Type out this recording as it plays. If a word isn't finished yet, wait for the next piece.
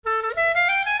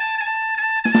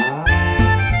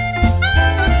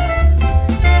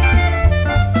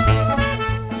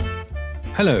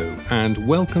Hello and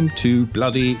welcome to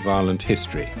Bloody Violent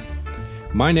History.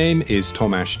 My name is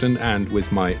Tom Ashton and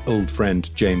with my old friend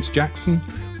James Jackson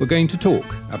we're going to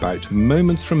talk about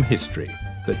moments from history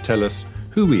that tell us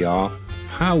who we are,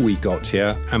 how we got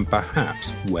here and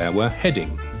perhaps where we're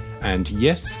heading. And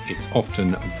yes, it's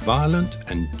often violent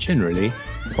and generally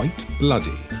quite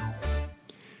bloody.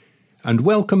 And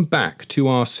welcome back to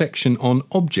our section on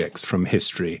objects from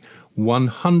history,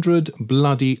 100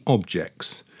 bloody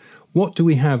objects. What do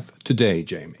we have today,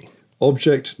 Jamie?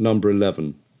 Object number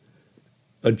 11.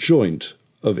 A joint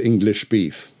of English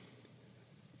beef.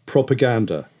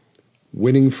 Propaganda,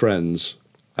 winning friends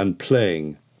and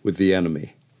playing with the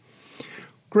enemy.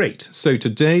 Great. So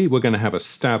today we're going to have a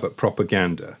stab at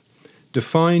propaganda,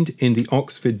 defined in the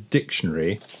Oxford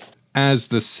Dictionary as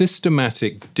the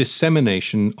systematic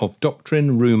dissemination of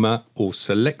doctrine, rumour or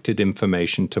selected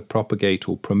information to propagate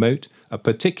or promote a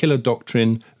particular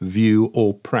doctrine, view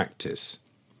or practice.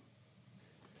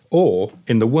 Or,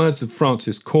 in the words of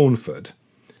Francis Cornford,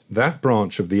 that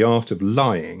branch of the art of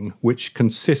lying which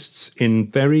consists in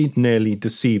very nearly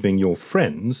deceiving your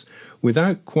friends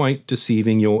without quite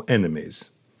deceiving your enemies.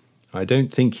 I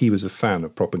don't think he was a fan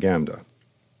of propaganda.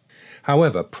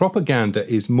 However, propaganda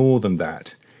is more than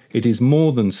that. It is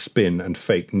more than spin and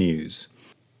fake news.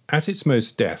 At its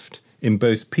most deft, in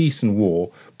both peace and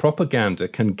war, propaganda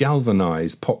can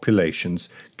galvanise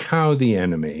populations, cow the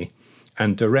enemy,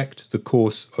 and direct the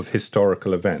course of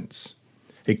historical events.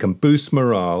 It can boost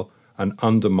morale and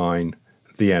undermine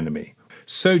the enemy.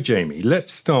 So, Jamie,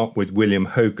 let's start with William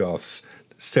Hogarth's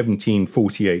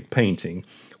 1748 painting,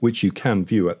 which you can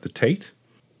view at the Tate.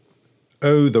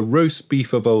 Oh, the roast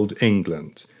beef of old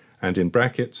England, and in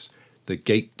brackets, the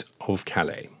Gate of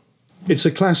Calais. It's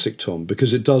a classic, Tom,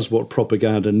 because it does what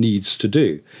propaganda needs to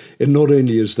do. It not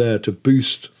only is there to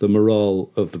boost the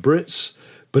morale of the Brits,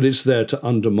 but it's there to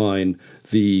undermine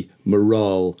the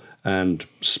morale and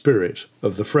spirit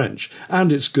of the French.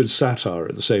 And it's good satire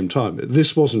at the same time.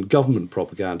 This wasn't government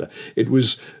propaganda. It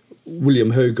was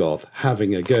William Hogarth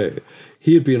having a go.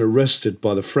 He had been arrested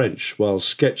by the French while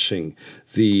sketching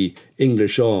the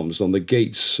English arms on the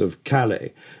gates of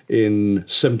Calais in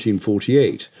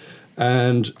 1748.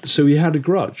 And so he had a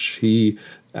grudge. He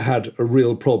had a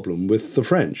real problem with the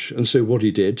French. And so what he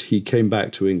did, he came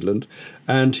back to England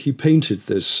and he painted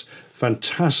this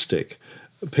fantastic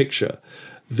picture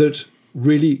that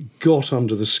really got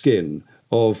under the skin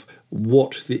of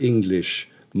what the English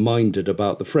minded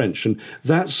about the French. And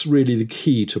that's really the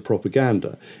key to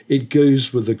propaganda. It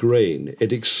goes with the grain.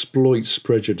 It exploits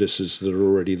prejudices that are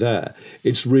already there.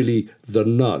 It's really the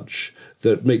nudge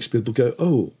that makes people go,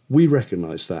 oh, we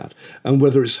recognise that. And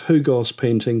whether it's Hogarth's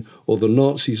painting or the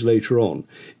Nazis later on,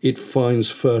 it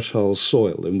finds fertile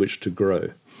soil in which to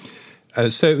grow.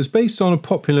 So it was based on a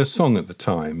popular song at the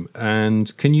time,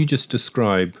 and can you just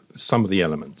describe some of the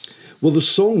elements? Well, the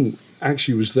song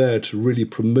actually was there to really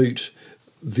promote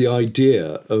the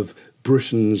idea of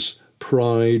Britain's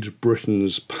pride,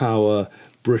 Britain's power,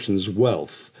 Britain's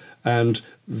wealth. And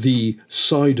the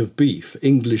side of beef,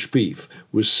 English beef,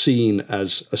 was seen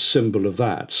as a symbol of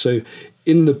that. So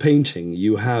in the painting,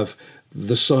 you have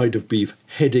the side of beef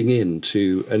heading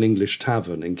into an English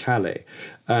tavern in Calais,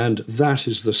 and that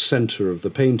is the centre of the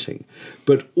painting.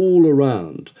 But all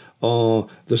around are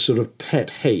the sort of pet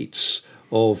hates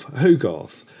of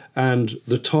Hogarth and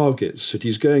the targets that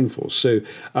he's going for. So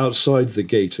outside the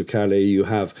gate of Calais, you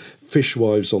have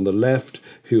fishwives on the left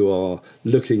who are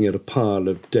looking at a pile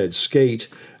of dead skate,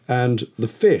 and the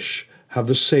fish have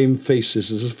the same faces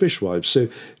as the fishwives. So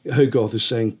Hogarth is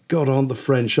saying, God, aren't the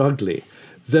French ugly?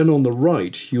 Then on the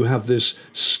right, you have this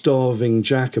starving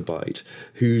Jacobite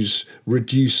who's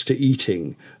reduced to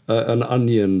eating an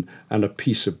onion and a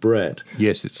piece of bread.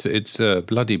 Yes, it's a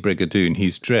bloody brigadoon.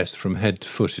 He's dressed from head to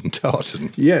foot in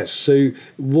tartan. Yes, so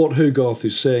what Hogarth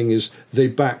is saying is they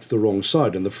backed the wrong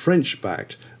side, and the French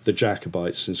backed the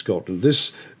Jacobites in Scotland.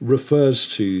 This refers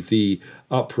to the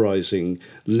uprising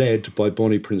led by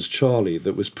Bonnie Prince Charlie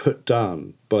that was put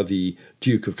down by the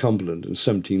Duke of Cumberland in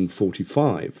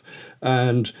 1745.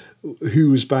 And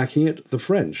who was backing it? The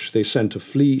French. They sent a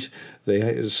fleet,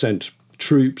 they sent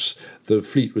troops, the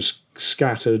fleet was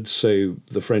scattered, so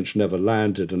the French never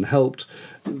landed and helped.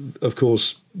 Of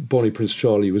course, Bonnie Prince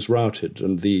Charlie was routed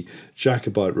and the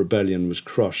Jacobite rebellion was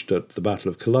crushed at the Battle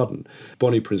of Culloden.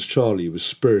 Bonnie Prince Charlie was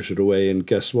spirited away in,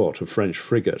 guess what, a French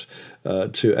frigate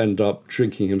to end up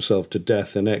drinking himself to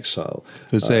death in exile.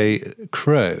 There's a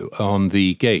crow on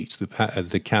the gate,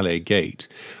 the Calais gate,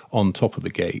 on top of the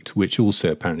gate, which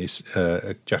also apparently is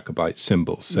a Jacobite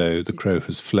symbol. So the crow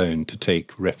has flown to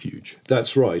take refuge.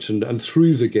 That's right. And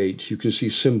through the gate, you can see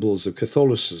symbols of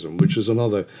Catholicism, which is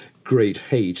another great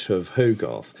hate of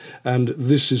Hogarth. And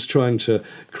this is trying to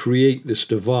create this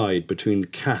divide between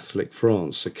Catholic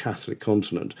France, a Catholic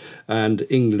continent, and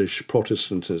English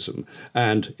Protestantism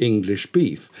and English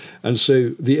beef. And so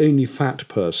the only fat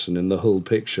person in the whole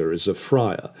picture is a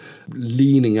friar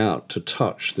leaning out to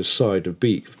touch this side of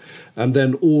beef. And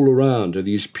then all around are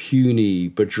these puny,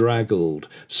 bedraggled,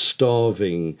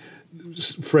 starving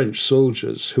French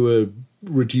soldiers who are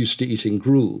reduced to eating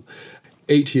gruel.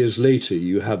 8 years later,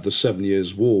 you have the 7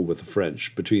 Years' War with the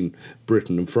French between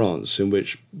Britain and France, in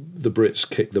which the Brits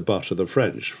kicked the butt of the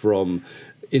French from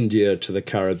India to the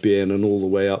Caribbean and all the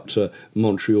way up to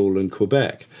Montreal and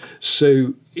Quebec.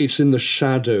 So it's in the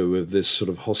shadow of this sort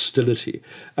of hostility.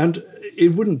 And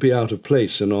it wouldn't be out of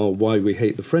place in our Why We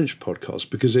Hate the French podcast,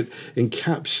 because it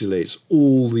encapsulates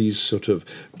all these sort of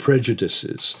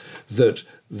prejudices that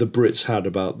the Brits had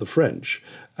about the French,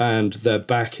 and they're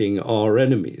backing our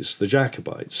enemies, the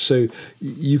Jacobites. So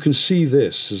you can see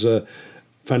this as a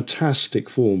fantastic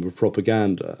form of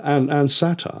propaganda and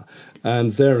satire.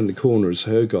 And there in the corner is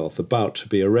Hogarth about to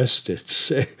be arrested,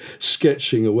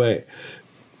 sketching away.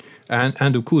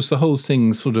 And of course, the whole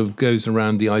thing sort of goes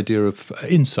around the idea of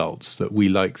insults that we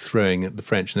like throwing at the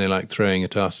French and they like throwing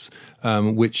at us,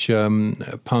 which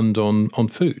punned on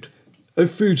food.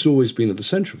 Food's always been at the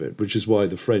centre of it, which is why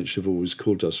the French have always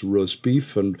called us roast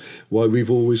beef and why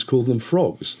we've always called them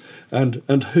frogs. And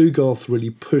Hogarth really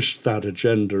pushed that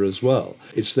agenda as well.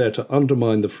 It's there to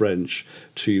undermine the French,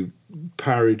 to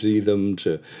parody them,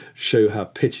 to show how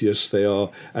piteous they are,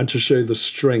 and to show the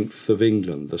strength of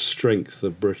England, the strength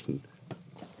of Britain.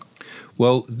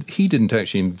 Well, he didn't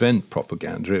actually invent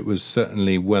propaganda. It was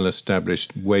certainly well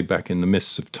established way back in the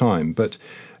mists of time. But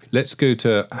let's go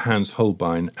to Hans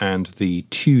Holbein and the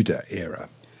Tudor era.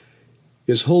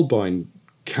 Yes, Holbein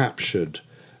captured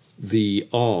the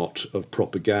art of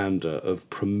propaganda, of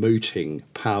promoting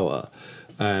power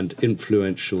and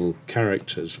influential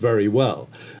characters very well.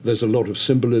 There's a lot of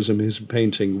symbolism in his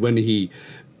painting. When he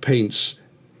paints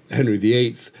Henry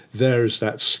VIII, there is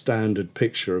that standard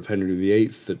picture of Henry VIII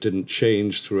that didn't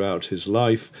change throughout his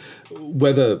life.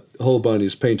 Whether Holbein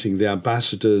is painting the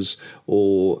ambassadors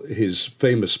or his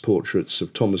famous portraits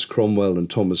of Thomas Cromwell and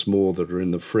Thomas More that are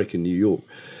in the Frick in New York,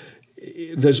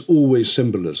 there's always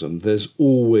symbolism. There's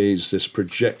always this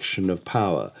projection of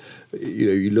power. You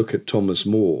know, you look at Thomas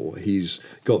More, he's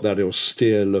got that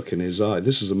austere look in his eye.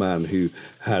 This is a man who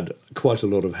had quite a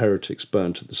lot of heretics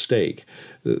burnt at the stake.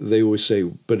 They always say,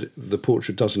 but the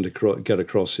portrait doesn't get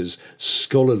across his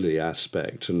scholarly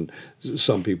aspect. And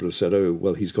some people have said, oh,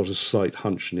 well, he's got a slight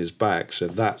hunch in his back, so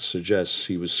that suggests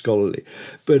he was scholarly.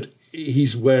 But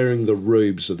he's wearing the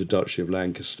robes of the Duchy of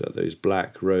Lancaster, those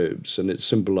black robes, and it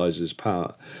symbolises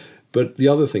power. But the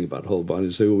other thing about Holbein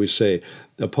is they always say,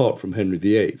 apart from Henry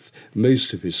VIII,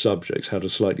 most of his subjects had a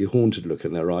slightly haunted look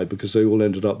in their eye because they all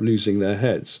ended up losing their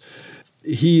heads.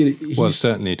 Well,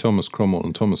 certainly Thomas Cromwell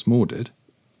and Thomas More did.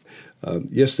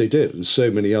 Yes, they did, and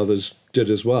so many others did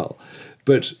as well.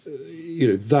 But, you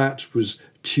know, that was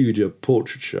Tudor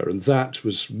portraiture, and that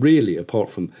was really, apart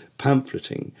from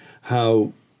pamphleting,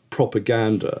 how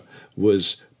propaganda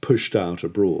was pushed out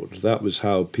abroad. That was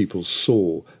how people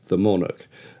saw the monarch.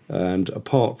 And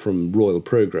apart from royal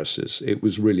progresses, it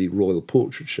was really royal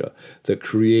portraiture that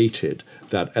created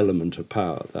that element of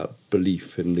power, that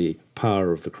belief in the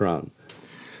power of the crown.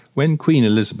 When Queen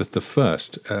Elizabeth I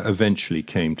eventually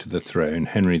came to the throne,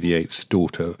 Henry VIII's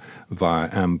daughter via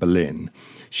Anne Boleyn,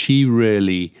 she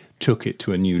really took it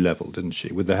to a new level, didn't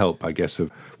she? With the help, I guess, of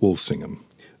Walsingham.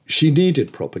 She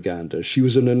needed propaganda. She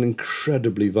was in an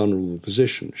incredibly vulnerable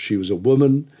position. She was a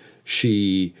woman.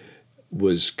 She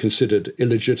was considered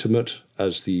illegitimate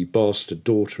as the bastard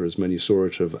daughter, as many saw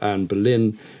it, of Anne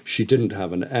Boleyn. She didn't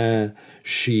have an heir.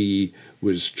 She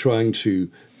was trying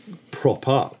to prop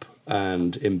up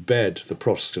and embed the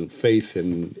Protestant faith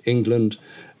in England.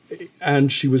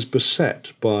 And she was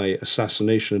beset by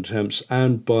assassination attempts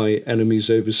and by enemies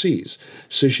overseas.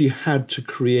 So she had to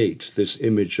create this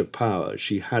image of power.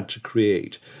 She had to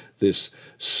create this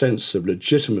sense of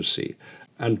legitimacy.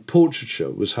 And portraiture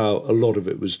was how a lot of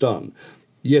it was done.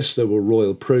 Yes, there were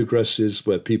royal progresses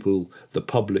where the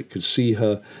public could see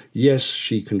her. Yes,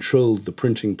 she controlled the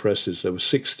printing presses. There were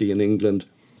 60 in England,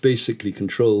 basically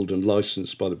controlled and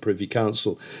licensed by the Privy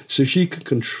Council. So she could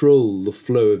control the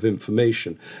flow of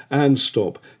information and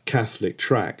stop Catholic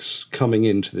tracts coming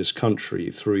into this country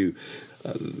through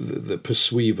the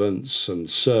pursuivants and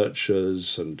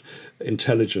searchers and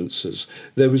intelligencers.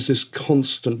 There was this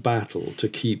constant battle to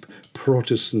keep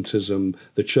Protestantism,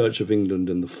 the Church of England,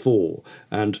 in the fore,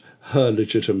 and her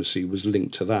legitimacy was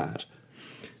linked to that.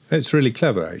 It's really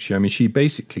clever, actually. I mean, she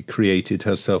basically created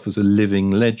herself as a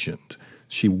living legend.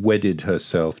 She wedded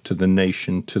herself to the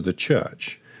nation, to the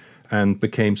church, and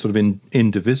became sort of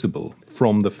indivisible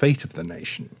from the fate of the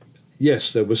nation.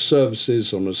 Yes, there were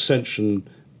services on Ascension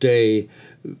Day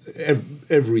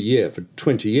every year for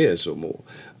 20 years or more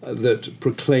that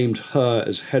proclaimed her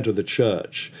as head of the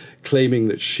church, claiming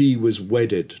that she was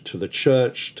wedded to the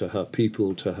church, to her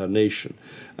people, to her nation.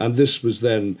 And this was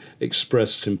then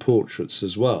expressed in portraits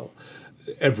as well.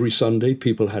 Every Sunday,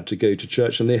 people had to go to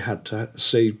church and they had to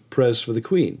say prayers for the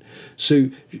Queen.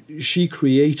 So she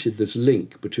created this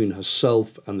link between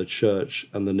herself and the church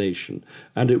and the nation,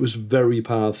 and it was very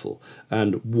powerful,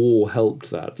 and war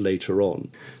helped that later on.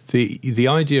 The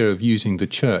idea of using the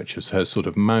church as her sort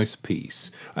of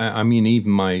mouthpiece, I mean,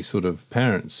 even my sort of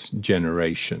parents'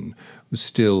 generation was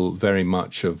still very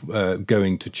much of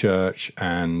going to church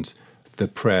and the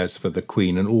prayers for the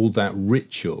Queen and all that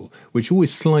ritual, which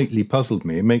always slightly puzzled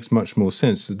me. It makes much more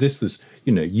sense that this was,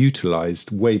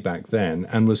 utilised way back then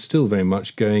and was still very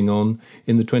much going on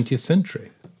in the 20th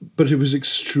century. But it was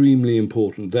extremely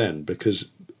important then because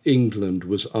England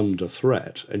was under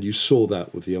threat, and you saw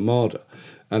that with the Armada.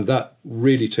 And that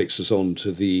really takes us on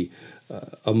to the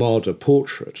Armada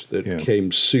portrait that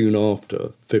came soon after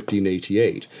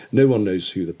 1588. No one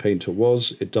knows who the painter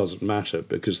was. It doesn't matter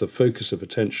because the focus of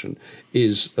attention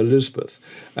is Elizabeth.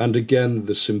 And again,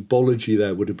 the symbology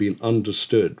there would have been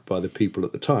understood by the people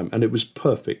at the time. And it was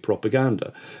perfect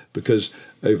propaganda because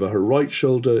over her right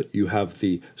shoulder, you have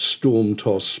the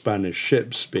storm-tossed Spanish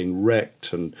ships being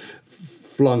wrecked and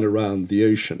flung around the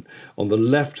ocean. On the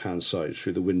left-hand side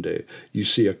through the window, you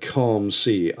see a calm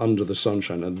sea under the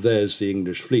sunshine, and there's the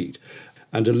English fleet.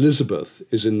 And Elizabeth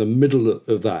is in the middle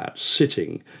of that,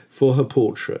 sitting for her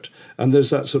portrait. And there's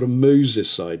that sort of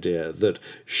Moses idea that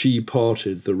she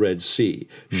parted the Red Sea.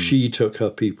 She took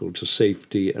her people to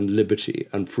safety and liberty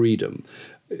and freedom.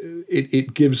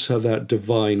 It gives her that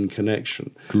divine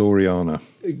connection. Gloriana.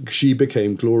 She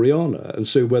became Gloriana. And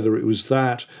so whether it was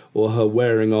that or her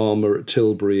wearing armour at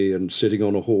Tilbury and sitting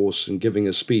on a horse and giving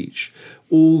a speech,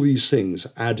 all these things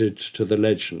added to the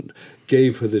legend,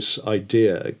 gave her this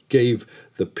idea, gave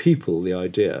the people the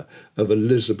idea of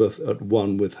Elizabeth at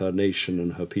one with her nation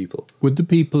and her people. Would the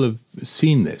people have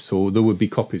seen this, or there would be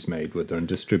copies made with her and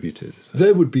distributed?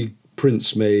 There would be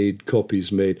prints made,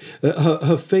 copies made.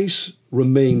 Her face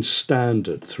remained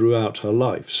standard throughout her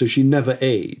life, so she never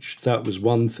aged. That was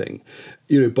one thing.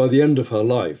 By the end of her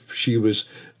life, she was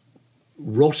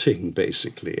rotting,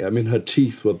 basically. I mean, her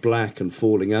teeth were black and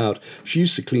falling out. She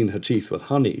used to clean her teeth with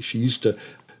honey. She used to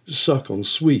suck on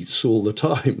sweets all the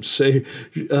time. So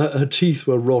her teeth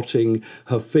were rotting,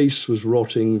 her face was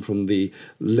rotting from the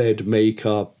lead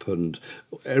makeup and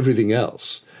everything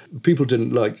else. People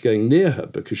didn't like going near her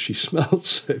because she smelled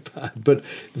so bad. But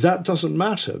that doesn't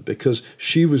matter because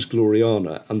she was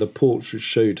Gloriana, and the portrait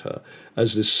showed her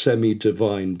as this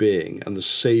semi-divine being and the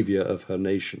saviour of her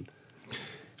nation.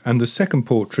 And the second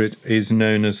portrait is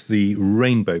known as the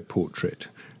Rainbow Portrait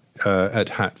at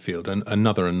Hatfield,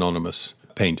 another anonymous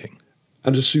painting.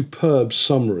 And a superb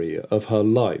summary of her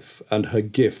life and her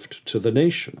gift to the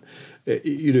nation.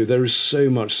 There is so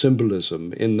much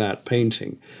symbolism in that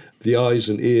painting. The eyes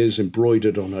and ears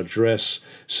embroidered on her dress,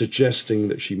 suggesting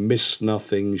that she missed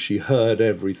nothing, she heard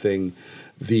everything.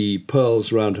 The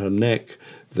pearls round her neck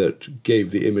that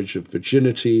gave the image of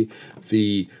virginity,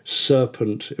 the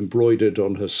serpent embroidered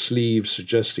on her sleeve,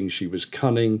 suggesting she was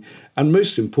cunning, and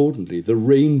most importantly, the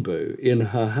rainbow in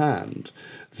her hand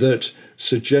that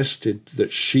suggested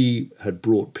that she had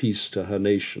brought peace to her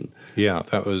nation. Yeah,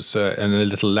 that was and a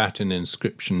little Latin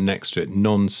inscription next to it,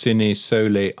 non sine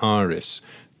sole aris,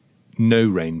 no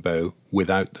rainbow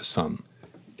without the sun.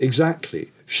 Exactly.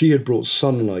 She had brought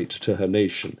sunlight to her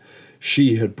nation.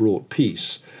 She had brought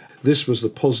peace. This was the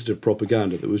positive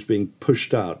propaganda that was being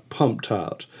pushed out, pumped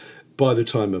out by the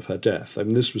time of her death. I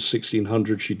mean, this was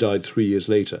 1600, she died 3 years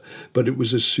later, but it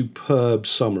was a superb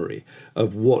summary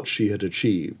of what she had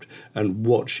achieved and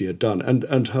what she had done.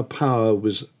 And her power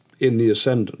was in the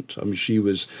ascendant. I mean, she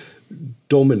was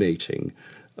dominating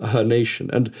her nation.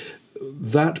 And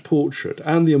that portrait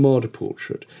and the Armada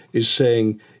portrait is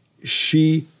saying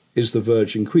she is the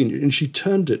Virgin Queen, and she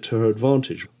turned it to her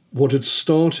advantage. What had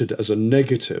started as a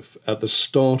negative at the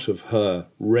start of her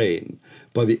reign,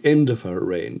 by the end of her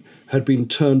reign, had been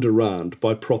turned around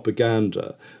by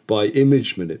propaganda, by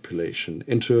image manipulation,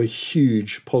 into a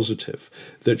huge positive,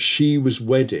 that she was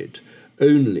wedded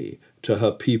only to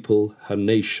her people, her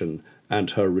nation,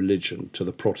 and her religion, to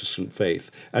the Protestant faith,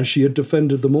 and she had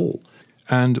defended them all.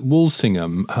 And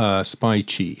Walsingham, her spy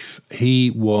chief,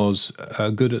 he was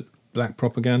good at black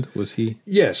propaganda? Was he?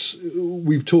 Yes,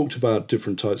 we've talked about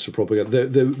different types of propaganda.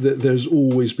 There's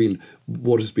always been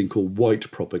what has been called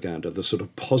white propaganda, the sort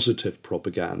of positive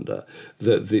propaganda,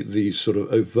 the sort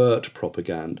of overt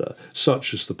propaganda,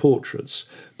 such as the portraits.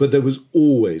 But there was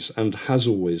always and has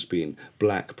always been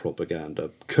black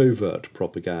propaganda, covert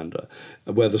propaganda,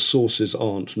 where the sources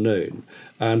aren't known.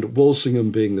 And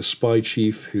Walsingham, being the spy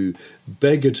chief who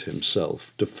beggared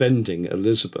himself defending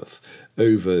Elizabeth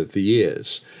over the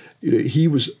years, he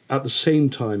was, at the same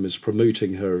time as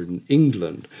promoting her in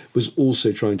England, was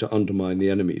also trying to undermine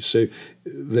the enemy. So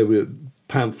there were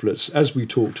pamphlets, as we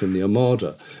talked in the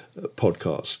Armada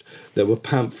podcast, there were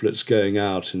pamphlets going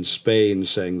out in Spain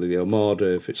saying that the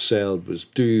Armada, if it sailed, was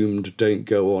doomed, don't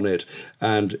go on it.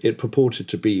 And it purported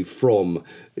to be from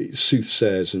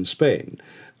soothsayers in Spain,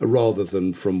 rather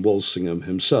than from Walsingham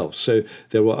himself. So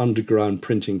there were underground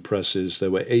printing presses,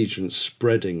 there were agents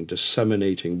spreading,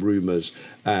 disseminating rumours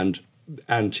and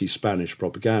anti-Spanish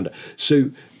propaganda.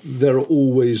 So there are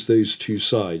always those two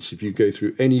sides. If you go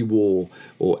through any war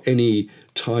or any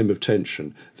time of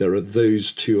tension, there are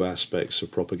those two aspects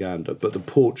of propaganda. But the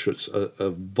portraits are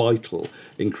vital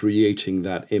in creating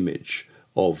that image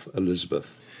of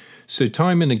Elizabeth. So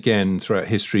time and again throughout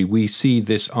history, we see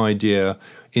this idea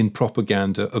in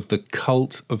propaganda of the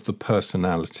cult of the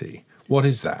personality. What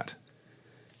is that?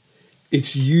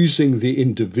 It's using the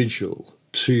individual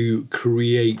to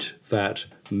create that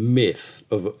myth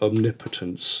of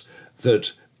omnipotence,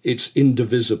 that it's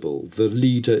indivisible. The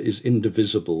leader is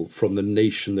indivisible from the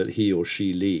nation that he or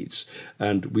she leads.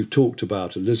 And we've talked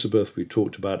about Elizabeth, we've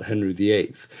talked about Henry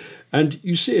VIII. And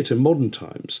you see it in modern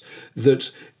times,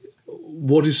 that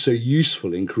what is so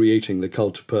useful in creating the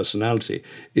cult of personality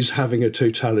is having a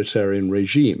totalitarian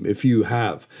regime. If you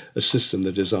have a system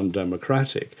that is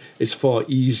undemocratic, it's far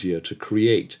easier to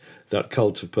create that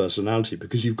cult of personality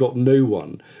because you've got no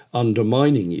one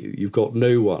undermining you. You've got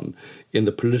no one in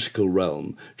the political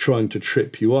realm trying to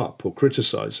trip you up or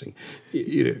criticizing.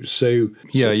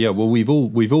 Yeah. Well, we've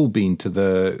all been to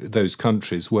those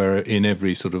countries where in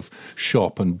every sort of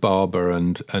shop and barber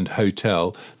and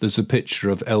hotel there's a picture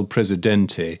of El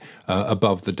Presidente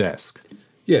above the desk.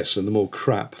 Yes, and the more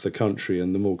crap the country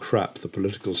and the more crap the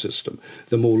political system,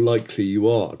 the more likely you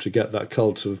are to get that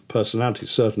cult of personality,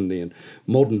 certainly in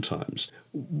modern times.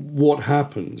 What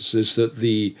happens is that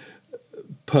the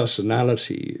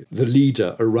personality, the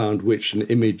leader around which an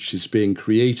image is being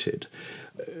created,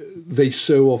 they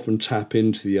so often tap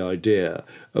into the idea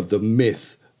of the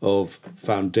myth of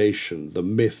foundation, the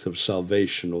myth of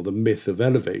salvation, or the myth of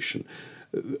elevation,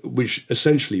 which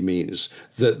essentially means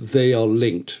that they are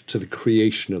linked to the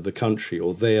creation of the country,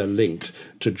 or they are linked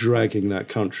to dragging that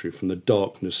country from the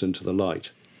darkness into the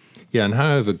light. Yeah, and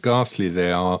however ghastly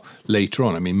they are later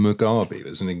on. I mean, Mugabe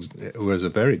was a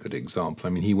very good example.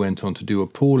 I mean, he went on to do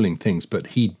appalling things, but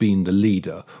he'd been the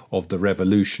leader of the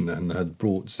revolution and had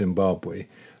brought Zimbabwe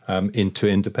into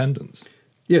independence.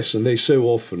 Yes, and they so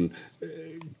often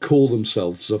call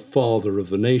themselves the father of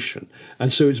the nation.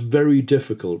 And so it's very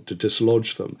difficult to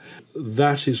dislodge them.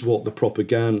 That is what the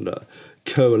propaganda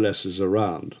coalesces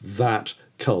around, that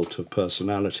cult of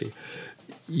personality.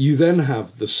 You then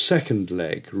have the second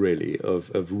leg, really,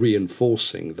 of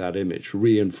reinforcing that image,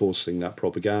 reinforcing that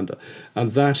propaganda,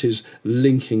 and that is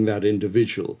linking that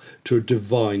individual to a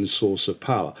divine source of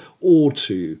power or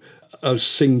to a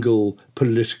single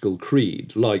political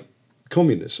creed, like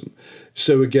communism.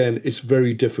 So again, it's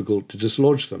very difficult to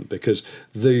dislodge them because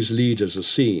those leaders are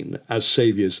seen as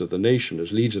saviours of the nation,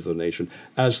 as leaders of the nation,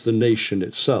 as the nation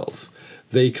itself.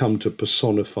 They come to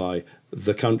personify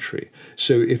the country.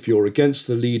 So if you're against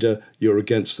the leader, you're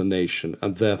against the nation,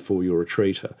 and therefore you're a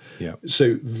traitor. Yeah.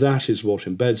 So that is what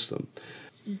embeds them.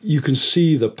 You can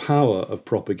see the power of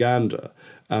propaganda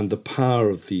and the power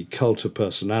of the cult of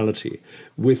personality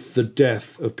with the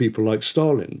death of people like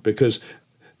Stalin, because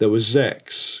there were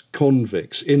Zeks,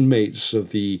 convicts, inmates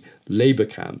of the labour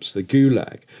camps, the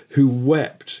Gulag, who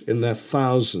wept in their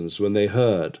thousands when they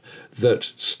heard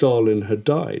that Stalin had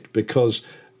died because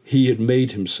he had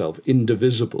made himself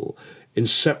indivisible,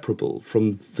 inseparable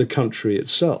from the country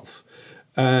itself.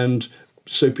 And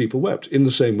so people wept, in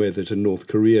the same way that in North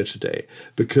Korea today,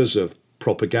 because of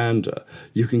propaganda,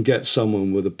 you can get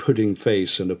someone with a pudding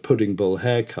face and a pudding bowl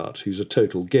haircut who's a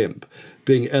total gimp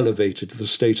being elevated to the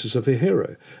status of a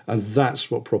hero. And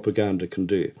that's what propaganda can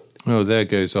do. Oh, there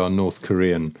goes our North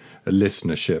Korean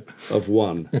listenership. Of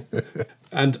one.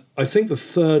 And I think the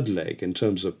third leg in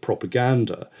terms of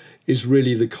propaganda is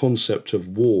really the concept of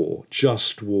war,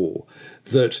 just war,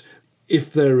 that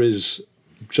if there is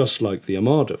just like the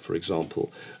Armada, for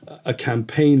example, a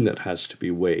campaign that has to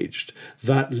be waged,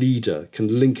 that leader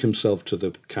can link himself to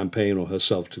the campaign or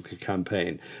herself to the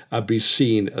campaign and be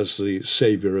seen as the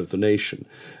saviour of the nation.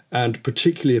 And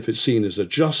particularly if it's seen as a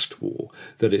just war,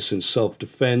 that it's in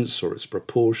self-defence or it's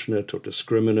proportionate or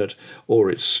discriminate or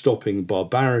it's stopping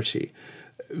barbarity,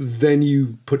 then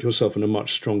you put yourself in a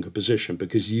much stronger position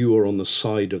because you are on the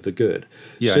side of the good.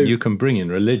 Yeah, so, and you can bring in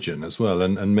religion as well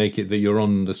and make it that you're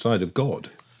on the side of God.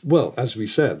 Well, as we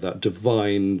said, that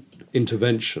divine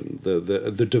intervention,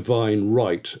 the divine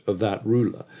right of that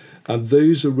ruler. And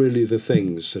those are really the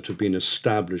things that have been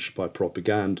established by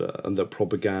propaganda and that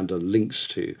propaganda links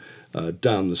to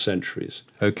down the centuries.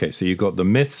 Okay, so you've got the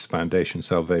myths, foundation,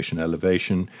 salvation,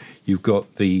 elevation. You've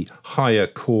got the higher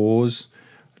cause,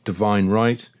 divine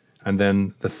right, and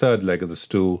then the third leg of the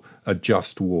stool, a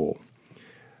just war.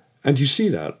 And you see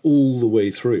that all the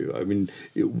way through. I mean,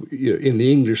 in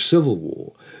the English Civil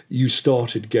War, you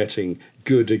started getting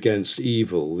good against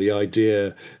evil, the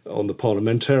idea on the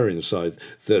parliamentarian side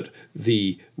that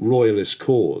the royalist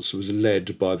cause was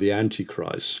led by the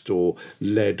Antichrist or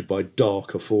led by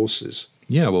darker forces.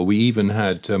 Yeah, well, we even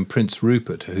had Prince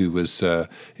Rupert, who was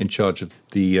in charge of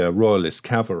the royalist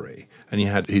cavalry, and he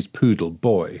had his poodle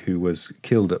Boy, who was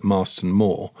killed at Marston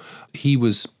Moor. He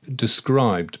was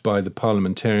described by the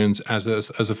parliamentarians as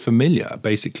a familiar,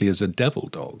 basically as a devil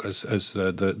dog, as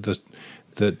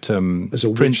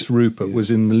Prince Rupert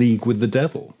was in league with the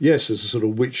devil. Yes, as a sort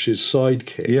of witch's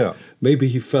sidekick. Yeah. Maybe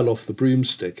he fell off the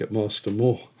broomstick at Marston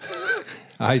Moor.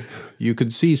 You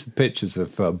could see some pictures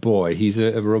of Boy. He's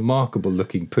a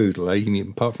remarkable-looking poodle.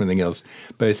 Apart from anything else,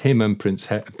 both him and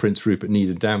Prince Rupert need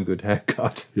a damn good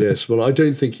haircut. Yes, well, I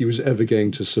don't think he was ever going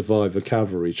to survive a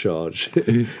cavalry charge.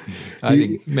 I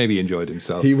think maybe he enjoyed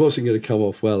himself. He wasn't going to come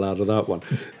off well out of that one.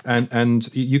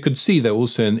 And you could see that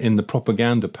also in the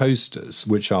propaganda posters,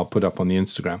 which I'll put up on the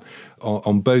Instagram,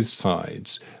 on both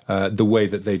sides, the way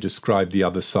that they described the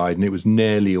other side. And it was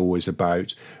nearly always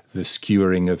about the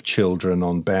skewering of children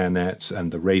on bayonets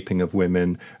and the raping of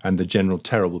women and the general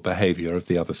terrible behaviour of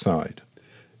the other side.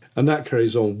 And that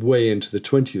carries on way into the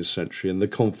 20th century and the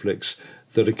conflicts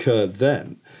that occurred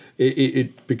then.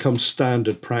 It becomes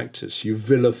standard practice. You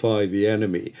vilify the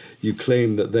enemy. You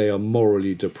claim that they are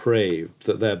morally depraved,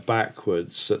 that they're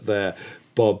backwards, that they're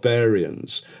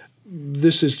barbarians.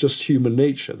 This is just human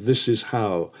nature. This is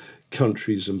how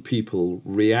countries and people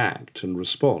react and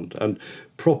respond. And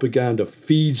propaganda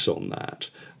feeds on that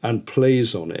and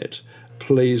plays on it,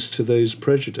 plays to those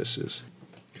prejudices.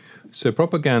 So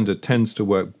propaganda tends to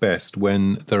work best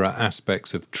when there are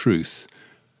aspects of truth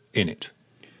in it.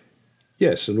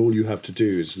 Yes, and all you have to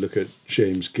do is look at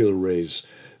James Gillray's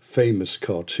famous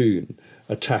cartoon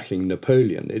attacking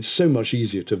Napoleon. It's so much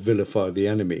easier to vilify the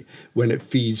enemy when it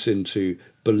feeds into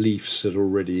beliefs that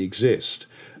already exist.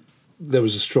 There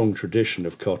was a strong tradition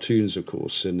of cartoons, of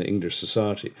course, in English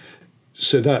society.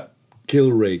 So that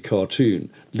Gillray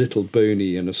cartoon, Little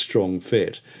Boney in a Strong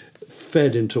Fit,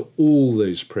 fed into all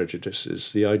those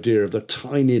prejudices, the idea of the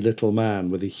tiny little man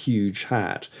with a huge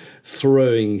hat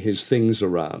throwing his things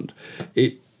around.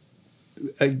 It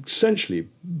essentially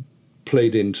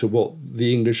played into what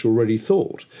the English already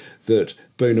thought, that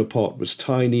Bonaparte was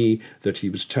tiny, that he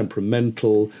was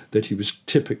temperamental, that he was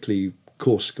typically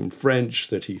Corsican French,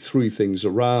 that he threw things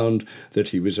around, that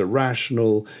he was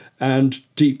irrational and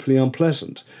deeply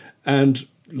unpleasant. And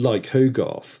like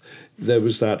Hogarth, there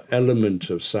was that element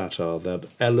of satire, that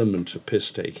element of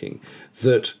piss-taking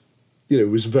that,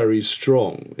 was very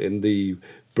strong in the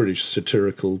British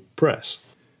satirical press.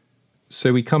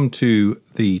 So we come to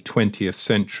the 20th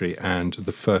century and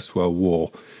the First World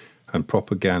War, and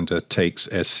propaganda takes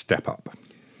a step up.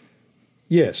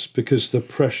 Yes, because the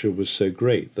pressure was so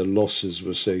great, the losses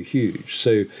were so huge.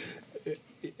 So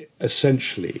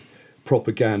essentially,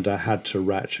 propaganda had to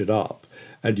ratchet up,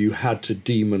 and you had to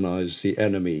demonize the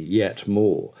enemy yet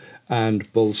more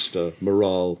and bolster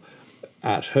morale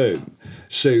at home.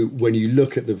 So when you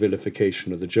look at the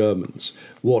vilification of the Germans,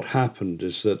 what happened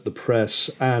is that the press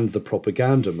and the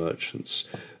propaganda merchants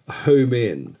home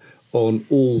in on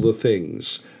all the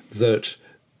things that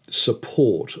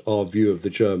support our view of the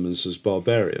Germans as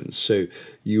barbarians. So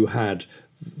you had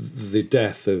the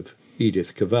death of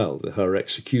Edith Cavell, her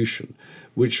execution,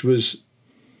 which was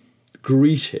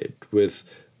greeted with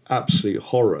absolute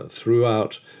horror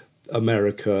throughout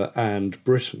America and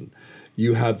Britain.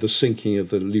 You had the sinking of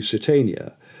the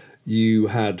Lusitania. You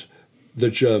had the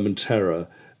German terror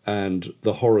and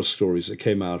the horror stories that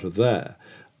came out of there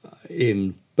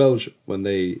in Belgium when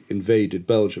they invaded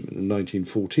Belgium in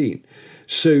 1914.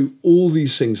 So all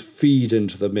these things feed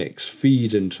into the mix,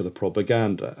 feed into the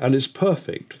propaganda, and it's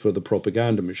perfect for the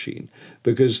propaganda machine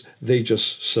because they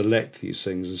just select these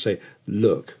things and say,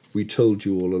 look, we told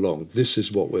you all along, this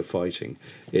is what we're fighting.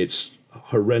 It's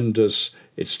horrendous,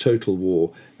 it's total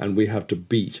war, and we have to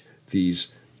beat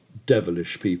these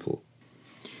devilish people.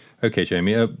 Okay,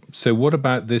 Jamie, so what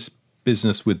about this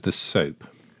business with the soap?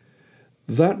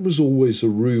 That was always a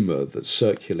rumour that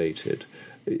circulated.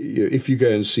 If you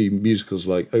go and see musicals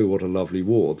like Oh, What a Lovely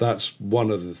War, that's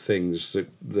one of the things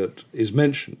that is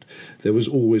mentioned. There was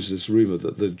always this rumour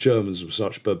that the Germans were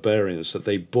such barbarians that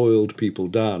they boiled people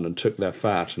down and took their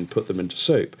fat and put them into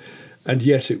soap. And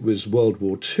yet it was World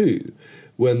War II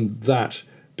when that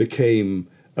became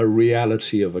a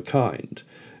reality of a kind.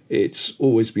 It's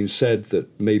always been said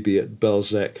that maybe at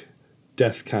Belzec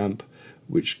death camp,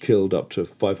 which killed up to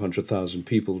 500,000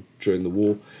 people during the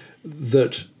war,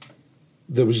 that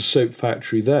there was a soap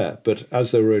factory there, but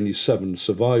as there were only 7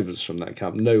 survivors from that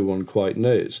camp, no one quite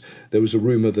knows. There was a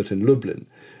rumour that in Lublin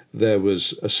there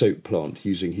was a soap plant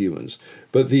using humans.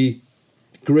 But the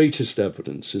greatest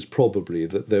evidence is probably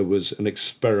that there was an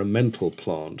experimental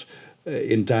plant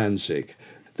in Danzig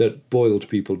that boiled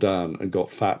people down and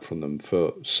got fat from them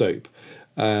for soap.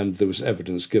 And there was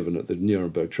evidence given at the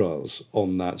Nuremberg trials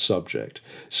on that subject.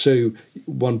 So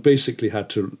one basically had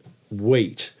to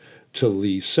wait till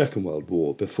the Second World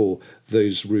War before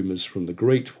those rumours from the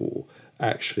Great War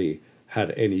actually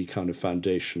had any kind of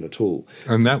foundation at all.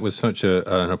 And that was such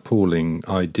an appalling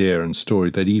idea and story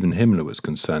that even Himmler was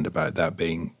concerned about that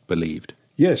being believed.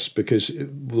 Yes, because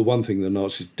the one thing the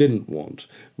Nazis didn't want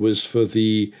was for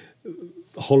the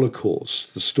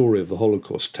Holocaust, the story of the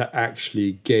Holocaust, to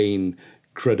actually gain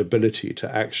credibility,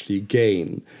 to actually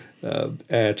gain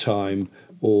airtime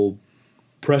or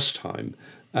press time.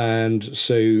 And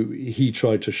so he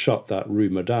tried to shut that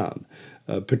rumour down,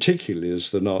 particularly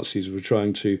as the Nazis were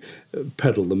trying to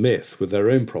peddle the myth with their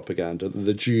own propaganda that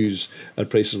the Jews at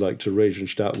places like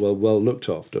Theresienstadt were well looked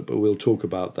after, but we'll talk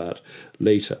about that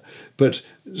later. But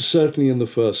certainly in the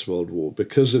First World War,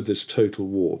 because of this total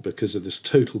war, because of this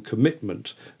total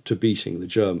commitment to beating the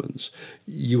Germans,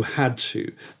 you had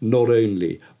to not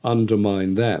only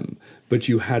undermine them, but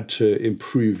you had to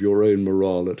improve your own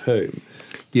morale at home.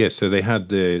 Yes, so they had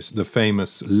the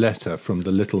famous letter from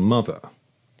the Little Mother.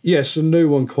 Yes, and no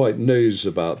one quite knows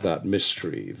about that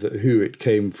mystery, who it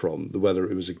came from, whether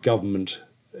it was a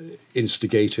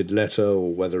government-instigated letter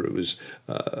or whether it was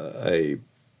a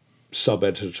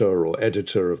sub-editor or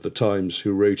editor of the Times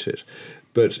who wrote it.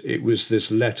 But it was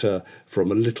this letter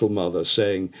from a little mother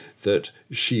saying that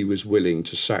she was willing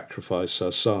to sacrifice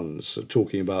her sons,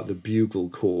 talking about the bugle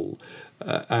call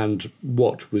and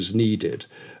what was needed,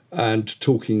 and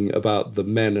talking about the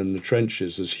men in the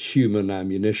trenches as human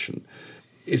ammunition.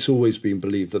 It's always been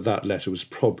believed that that letter was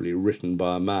probably written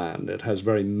by a man. It has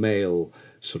very male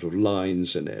sort of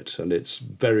lines in it, and it's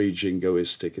very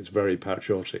jingoistic, it's very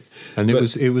patriotic. And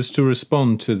it was to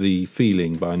respond to the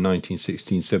feeling by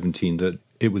 1916-17 that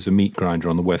it was a meat grinder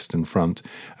on the Western Front,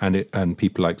 and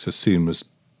people like Sassoon was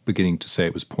beginning to say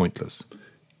it was pointless.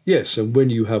 Yes, and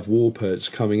when you have war poets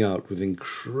coming out with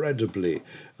incredibly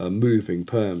moving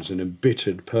poems and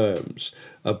embittered poems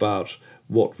about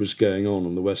what was going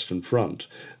on the Western Front,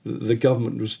 the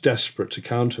government was desperate to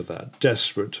counter that,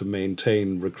 desperate to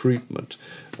maintain recruitment,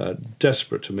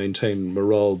 desperate to maintain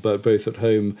morale both at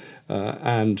home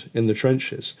and in the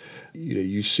trenches.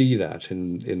 You see that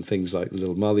in things like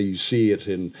Little Mother, you see it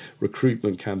in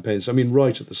recruitment campaigns. I mean,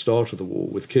 right at the start of the war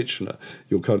with Kitchener,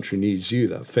 Your Country Needs You,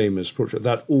 that famous portrait,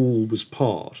 that all was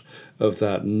part of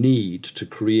that need to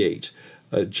create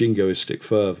a jingoistic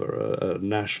fervour, a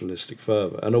nationalistic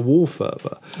fervour, and a war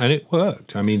fervour. And it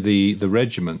worked. I mean, the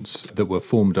regiments that were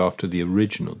formed after the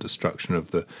original destruction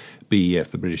of the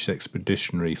BEF, the British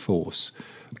Expeditionary Force,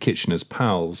 Kitchener's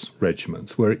PALS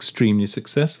regiments, were extremely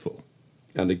successful.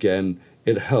 And again,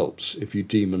 it helps if you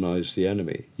demonise the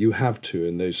enemy. You have to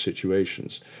in those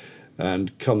situations.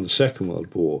 And come the Second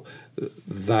World War,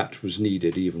 that was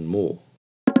needed even more.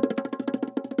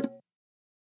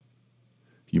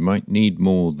 You might need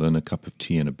more than a cup of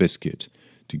tea and a biscuit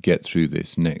to get through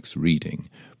this next reading,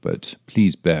 but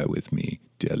please bear with me,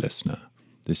 dear listener.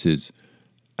 This is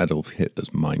Adolf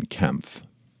Hitler's Mein Kampf.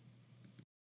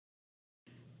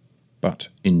 But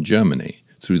in Germany,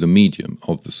 through the medium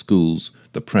of the schools,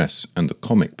 the press, and the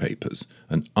comic papers,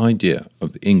 an idea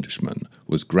of the Englishman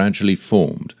was gradually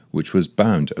formed which was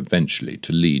bound eventually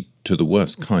to lead to the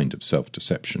worst kind of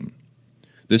self-deception.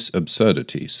 This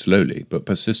absurdity slowly but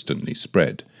persistently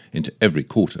spread into every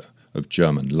quarter of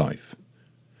German life.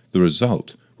 The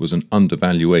result was an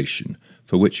undervaluation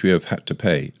for which we have had to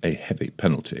pay a heavy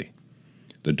penalty.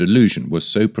 The delusion was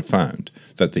so profound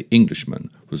that the Englishman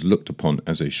was looked upon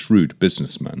as a shrewd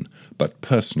businessman, but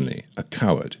personally a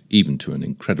coward even to an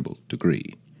incredible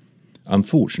degree.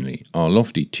 Unfortunately, our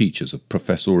lofty teachers of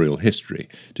professorial history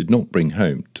did not bring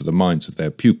home to the minds of their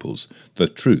pupils the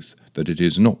truth that it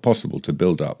is not possible to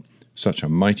build up such a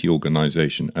mighty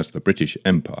organisation as the British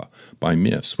Empire by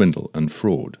mere swindle and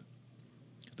fraud.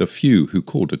 The few who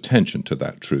called attention to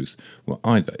that truth were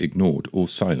either ignored or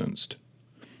silenced.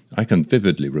 I can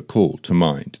vividly recall to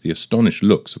mind the astonished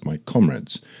looks of my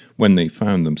comrades when they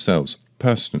found themselves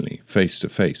personally face to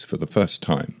face for the first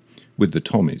time with the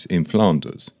Tommies in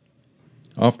Flanders.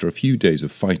 After a few days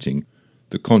of fighting,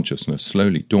 the consciousness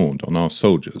slowly dawned on our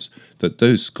soldiers that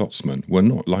those Scotsmen were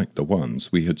not like the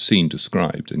ones we had seen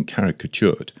described and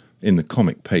caricatured in the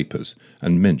comic papers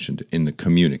and mentioned in the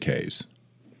communiques.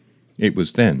 It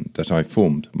was then that I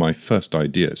formed my first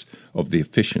ideas of the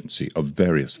efficiency of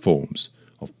various forms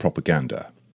of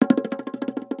propaganda.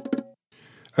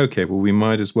 Okay, well, we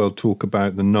might as well talk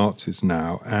about the Nazis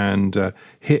now. And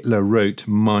Hitler wrote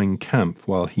Mein Kampf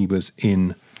while he was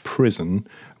in prison.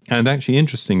 And actually,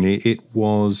 interestingly, it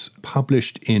was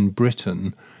published in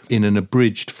Britain in an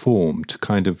abridged form to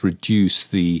kind of reduce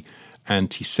the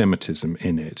anti-Semitism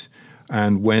in it.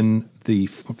 And when the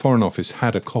Foreign Office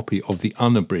had a copy of the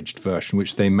unabridged version,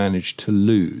 which they managed to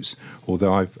lose,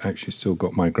 although I've actually still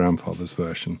got my grandfather's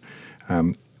version,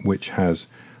 which has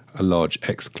a large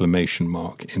exclamation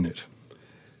mark in it.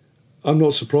 I'm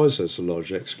not surprised there's a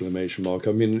large exclamation mark.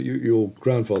 I mean, your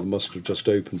grandfather must have just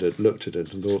opened it, looked at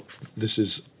it, and thought, this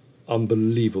is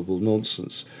unbelievable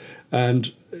nonsense.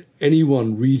 And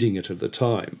anyone reading it at the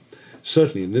time,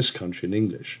 certainly in this country in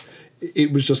English,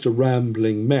 it was just a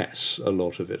rambling mess, a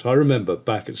lot of it. I remember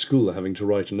back at school having to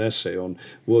write an essay on,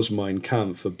 was Mein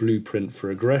Kampf a blueprint for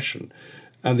aggression?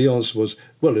 And the answer was,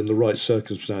 well, in the right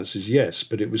circumstances, yes,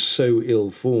 but it was so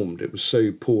ill-formed, it was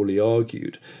so poorly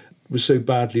argued, it was so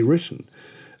badly written.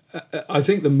 I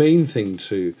think the main thing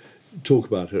to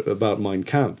talk about Mein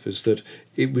Kampf is that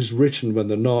it was written when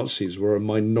the Nazis were a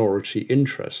minority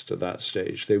interest at that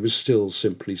stage. They were still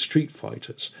simply street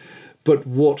fighters. But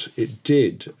what it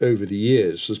did over the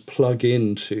years was plug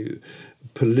into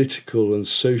political and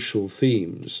social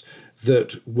themes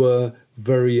that were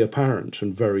very apparent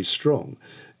and very strong.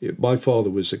 My father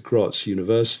was at Graz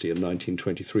University in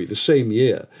 1923, the same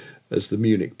year as the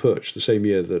Munich Putsch, the same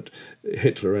year that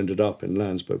Hitler ended up in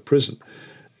Landsberg prison.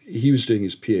 He was doing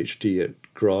his PhD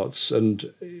at Graz,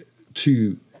 and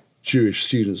two Jewish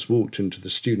students walked into the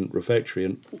student refectory,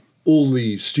 and all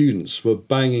the students were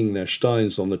banging their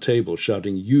steins on the table,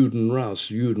 shouting, Juden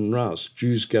raus, Juden raus,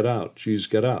 Jews get out, Jews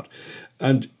get out.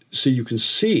 And so you can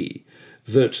see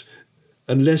that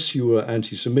unless you were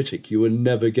anti-Semitic, you were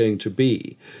never going to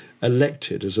be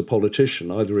elected as a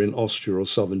politician, either in Austria or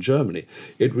southern Germany.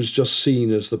 It was just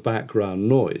seen as the background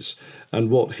noise. And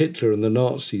what Hitler and the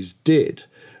Nazis did,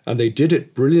 and they did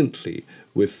it brilliantly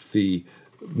with the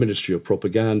Ministry of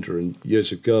Propaganda and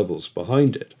Joseph Goebbels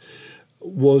behind it,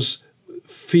 was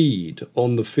feed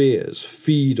on the fears,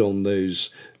 feed on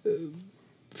those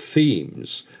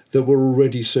themes that were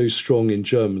already so strong in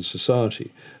German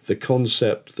society. The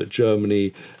concept that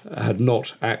Germany had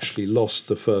not actually lost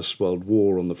the First World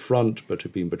War on the front, but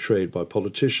had been betrayed by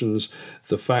politicians,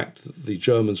 the fact that the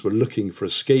Germans were looking for a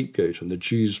scapegoat and the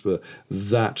Jews were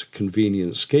that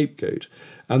convenient scapegoat,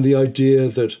 and the idea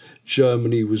that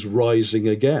Germany was rising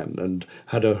again and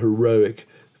had a heroic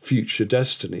future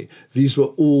destiny. These were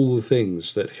all the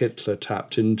things that Hitler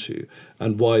tapped into,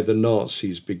 and why the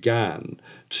Nazis began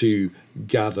to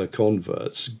gather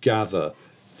converts, gather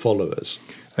followers.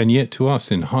 And yet to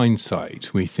us, in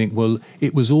hindsight, we think, well,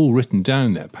 it was all written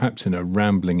down there, perhaps in a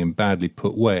rambling and badly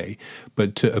put way,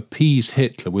 but to appease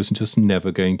Hitler was just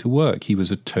never going to work. He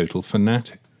was a total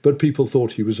fanatic. But people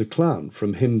thought he was a clown,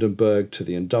 from Hindenburg to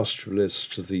the industrialists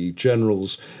to the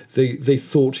generals. They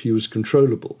thought he was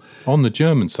controllable. On the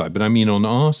German side, but I mean on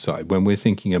our side, when we're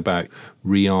thinking about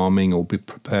rearming or be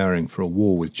preparing for a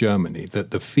war with Germany, that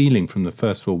the feeling from the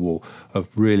First World War of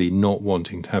really not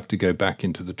wanting to have to go back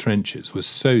into the trenches was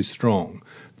so strong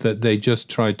that they just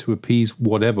tried to appease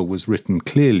whatever was written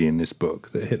clearly in this book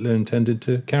that Hitler intended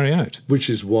to carry out. Which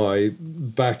is why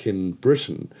back in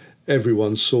Britain,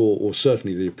 everyone saw, or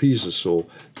certainly the appeasers saw,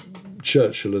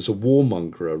 Churchill as a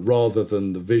warmonger rather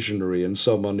than the visionary and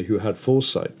someone who had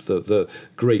foresight, the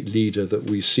great leader that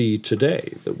we see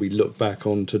today, that we look back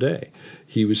on today.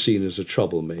 He was seen as a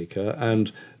troublemaker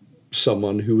and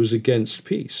someone who was against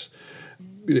peace.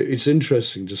 it's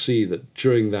interesting to see that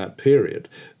during that period,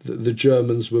 the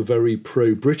Germans were very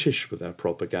pro-British with their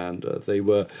propaganda. They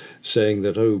were saying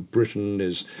that, oh, Britain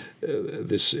is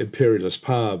this imperialist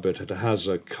power, but it has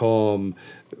a calm,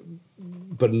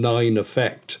 benign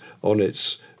effect on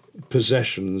its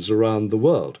possessions around the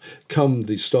world. Come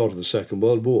the start of the Second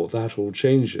World War, that all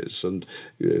changes, and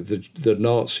the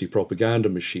Nazi propaganda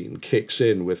machine kicks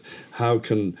in with how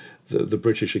can the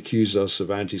British accuse us of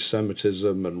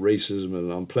anti-Semitism and racism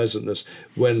and unpleasantness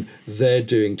when they're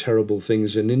doing terrible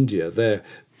things in India. They're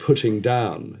putting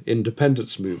down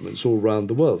independence movements all around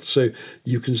the world. So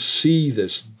you can see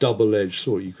this double-edged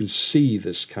sword. You can see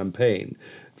this campaign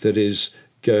that is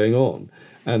going on.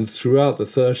 And throughout the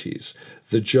 30s,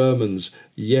 the Germans,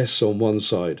 yes, on one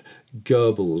side,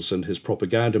 Goebbels and his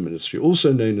propaganda ministry,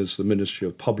 also known as the Ministry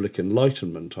of Public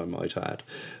Enlightenment, I might add,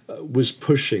 was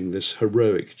pushing this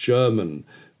heroic German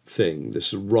thing,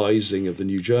 this rising of the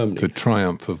new Germany. The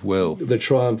triumph of will. The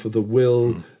triumph of the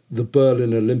will, the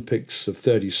Berlin Olympics of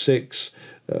 36,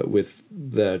 with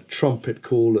their trumpet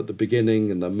call at the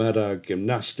beginning and the Medag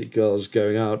gymnastic girls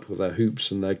going out with their hoops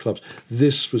and their clubs.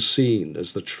 This was seen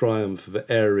as the triumph of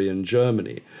Aryan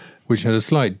Germany. Which had a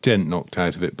slight dent knocked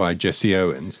out of it by Jesse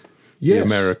Owens, Yes. the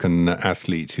American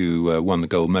athlete who won the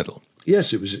gold medal.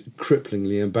 Yes, it was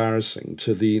cripplingly embarrassing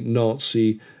to the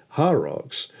Nazi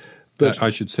hierarchs. But I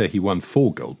should say he won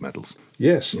 4 gold medals.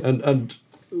 yes,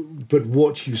 but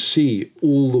what you see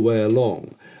all the way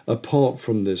along, apart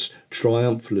from this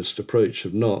triumphalist approach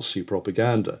of Nazi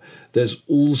propaganda, there's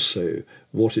also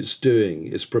what it's doing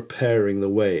is preparing the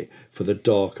way for the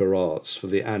darker arts, for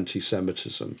the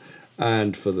anti-Semitism,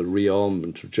 and for the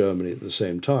rearmament of Germany at the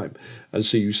same time. And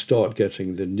so you start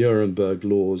getting the Nuremberg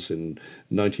laws in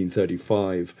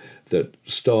 1935 that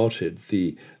started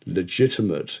the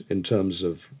legitimate, in terms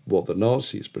of what the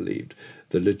Nazis believed,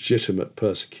 the legitimate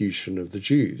persecution of the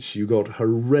Jews. You got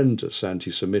horrendous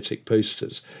anti-Semitic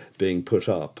posters being put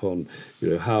up on,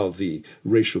 how the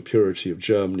racial purity of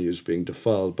Germany is being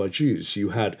defiled by Jews. You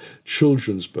had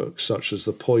children's books such as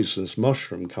The Poisonous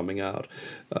Mushroom coming out,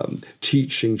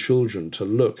 teaching children to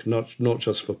look not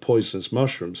just for poisonous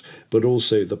mushrooms, but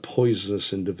also the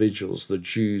poisonous individuals, the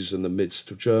Jews in the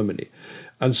midst of Germany.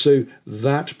 And so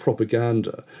that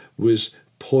propaganda was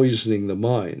poisoning the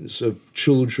minds of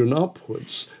children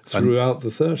upwards throughout the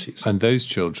 30s. And those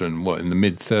children, in the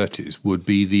mid-30s, would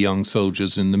be the young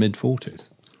soldiers in the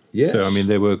mid-40s. Yes. So,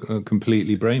 they were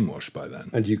completely brainwashed by then.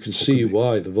 And you can see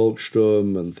why the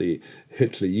Volkssturm and the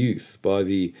Hitler Youth, by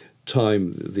the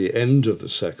time, the end of the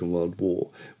Second World War,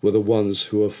 were the ones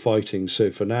who were fighting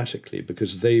so fanatically,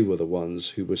 because they were the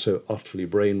ones who were so utterly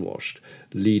brainwashed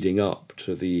leading up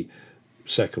to the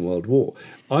Second World War.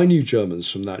 I knew Germans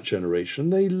from that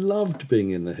generation. They loved being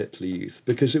in the Hitler Youth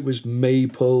because it was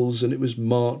maypoles and it was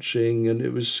marching and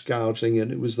it was scouting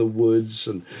and it was the woods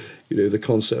and, the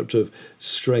concept of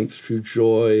strength through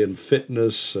joy and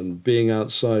fitness and being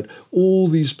outside, all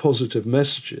these positive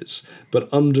messages,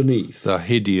 but underneath. The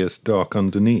hideous dark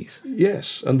underneath.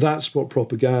 Yes, and that's what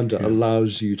propaganda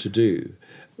allows you to do.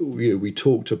 We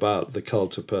talked about the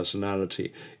cult of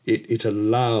personality. It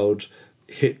allowed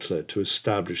Hitler to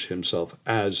establish himself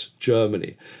as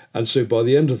Germany. And so by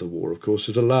the end of the war, of course,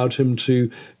 it allowed him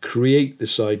to create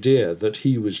this idea that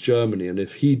he was Germany, and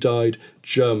if he died,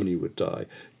 Germany would die.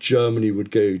 Germany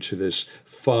would go to this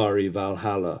fiery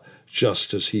Valhalla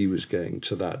just as he was going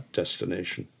to that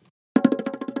destination.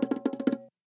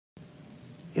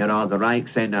 Here are the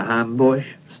Reichsender Hamburg,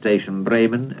 Station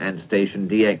Bremen, and Station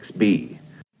DXB.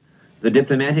 The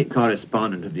diplomatic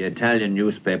correspondent of the Italian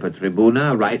newspaper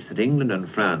Tribuna writes that England and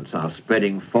France are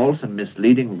spreading false and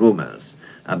misleading rumors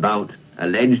about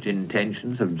alleged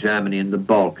intentions of Germany in the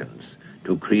Balkans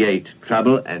to create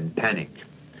trouble and panic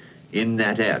in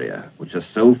that area, which has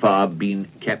so far been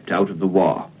kept out of the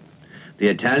war. The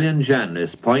Italian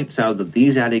journalist points out that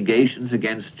these allegations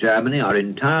against Germany are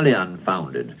entirely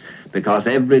unfounded because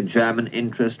every German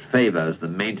interest favors the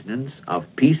maintenance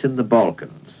of peace in the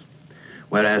Balkans,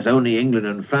 whereas only England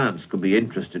and France could be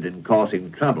interested in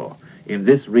causing trouble in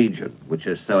this region, which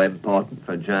is so important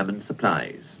for German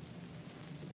supplies.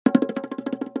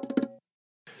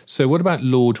 So what about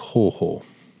Lord Haw-Haw?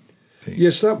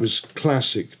 Yes, that was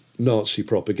classic Nazi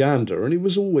propaganda, and it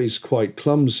was always quite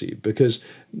clumsy because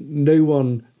no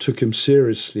one took him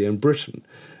seriously in Britain.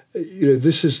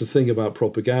 This is the thing about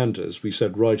propaganda, as we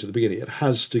said right at the beginning. It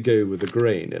has to go with the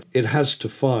grain. It has to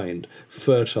find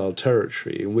fertile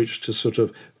territory in which to sort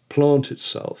of plant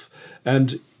itself.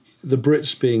 And the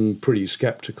Brits being pretty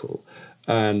sceptical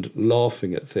and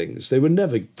laughing at things, they were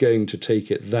never going to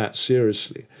take it that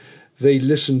seriously. They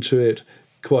listened to it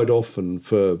quite often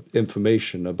for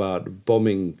information about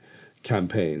bombing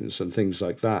campaigns and things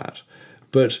like that.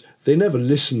 But they never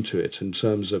listened to it in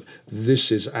terms of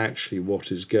this is actually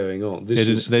what is going on. They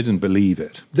didn't believe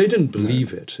it. They didn't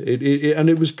believe it. And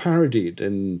it was parodied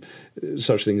in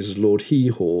such things as Lord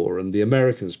Hee-Haw, and the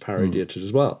Americans parodied it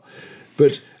as well.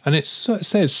 And it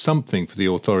says something for the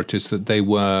authorities that they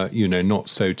were, not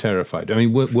so terrified. I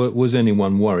mean, was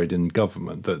anyone worried in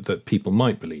government that people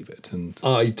might believe it? And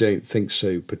I don't think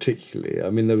so particularly.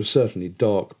 I mean, there were certainly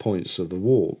dark points of the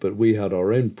war, but we had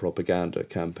our own propaganda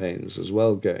campaigns as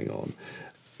well going on.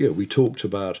 We talked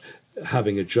about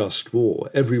having a just war.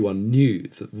 Everyone knew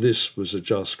that this was a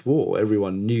just war.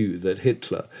 Everyone knew that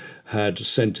Hitler had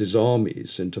sent his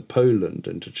armies into Poland,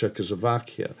 into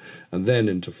Czechoslovakia, and then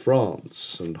into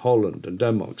France and Holland and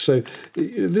Denmark. So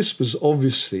this was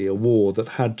obviously a war that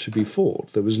had to be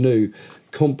fought. There was no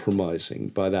compromising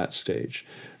by that stage.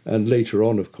 And later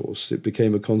on, of course, it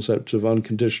became a concept of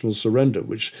unconditional surrender,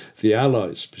 which the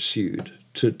Allies pursued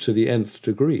to the nth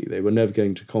degree. They were never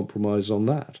going to compromise on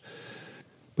that.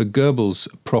 But Goebbels'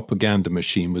 propaganda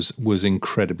machine was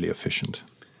incredibly efficient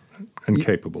and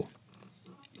capable.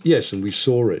 Yes, and we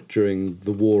saw it during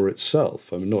the war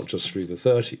itself. I mean, not just through the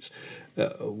 30s.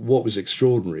 What was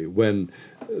extraordinary, when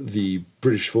the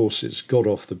British forces got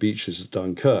off the beaches at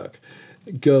Dunkirk,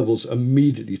 Goebbels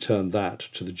immediately turned that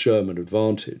to the German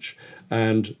advantage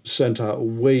and sent out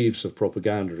waves of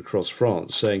propaganda across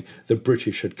France saying the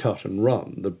British had cut and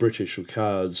run, the British were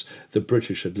cowards, the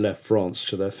British had left France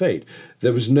to their fate.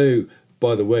 There was no,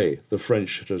 by the way, the French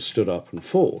should have stood up and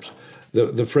fought.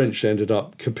 The French ended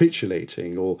up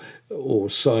capitulating or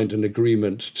signed an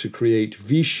agreement to create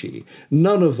Vichy.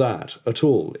 None of that at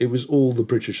all. It was all the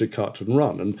British had cut and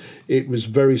run. And it was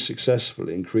very successful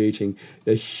in creating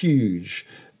a huge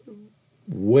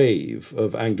wave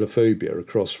of Anglophobia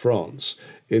across France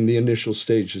in the initial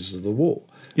stages of the war.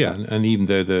 Yeah, and even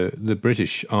though the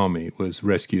British army was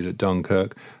rescued at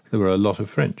Dunkirk, there were a lot of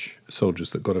French soldiers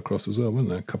that got across as well, weren't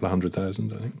there? A couple of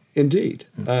 100,000, I think. Indeed.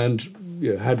 And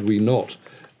had we not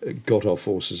got our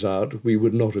forces out, we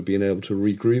would not have been able to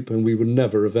regroup, and we would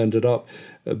never have ended up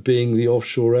being the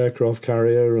offshore aircraft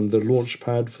carrier and the launch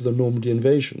pad for the Normandy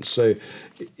invasion. So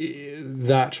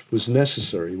that was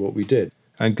necessary, what we did.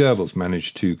 And Goebbels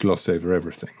managed to gloss over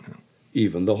everything.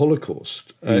 Even the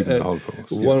Holocaust. The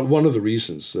Holocaust, One of the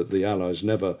reasons that the Allies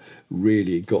never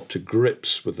really got to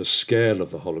grips with the scale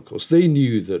of the Holocaust, they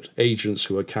knew that agents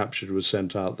who were captured were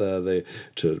sent out there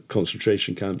to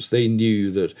concentration camps. They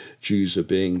knew that Jews are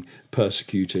being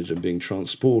persecuted and being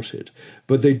transported.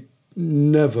 But they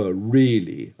never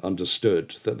really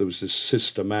understood that there was this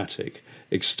systematic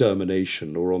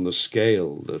extermination, or on the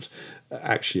scale that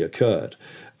actually occurred.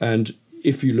 And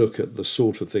if you look at the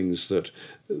sort of things that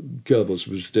Goebbels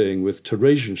was doing with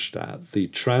Theresienstadt, the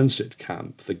transit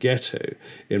camp, the ghetto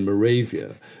in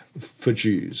Moravia for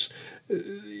Jews,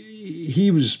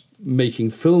 he was making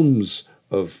films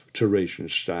of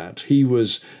Theresienstadt. He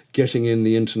was getting in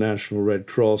the International Red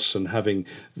Cross and having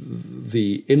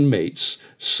the inmates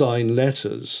sign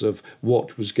letters of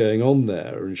what was going on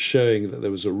there, and showing that there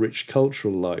was a rich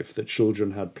cultural life, that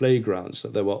children had playgrounds,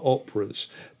 that there were operas,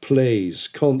 plays,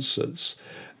 concerts.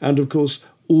 And of course,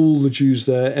 all the Jews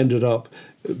there ended up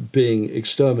being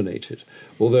exterminated,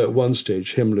 although at one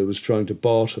stage Himmler was trying to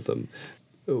barter them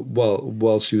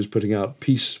whilst he was putting out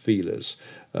peace feelers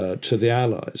to the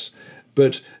Allies.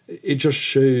 But it just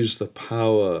shows the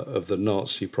power of the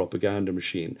Nazi propaganda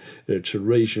machine.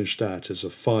 Theresienstadt is a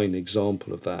fine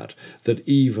example of that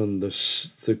even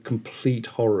the complete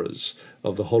horrors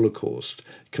of the Holocaust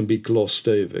can be glossed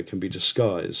over, can be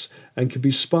disguised, and can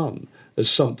be spun as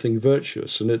something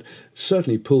virtuous. And it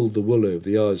certainly pulled the wool over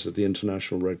the eyes of the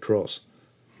International Red Cross.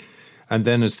 And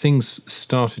then as things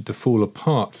started to fall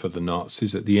apart for the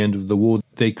Nazis at the end of the war,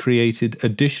 they created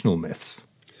additional myths.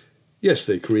 Yes,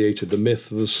 they created the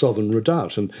myth of the Southern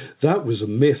Redoubt, and that was a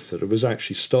myth that was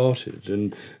actually started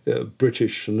in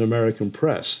British and American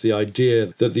press, the idea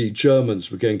that the Germans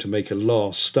were going to make a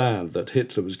last stand, that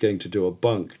Hitler was going to do a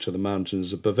bunk to the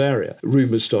mountains of Bavaria.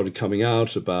 Rumours started coming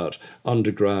out about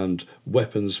underground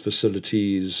weapons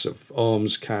facilities, of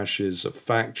arms caches, of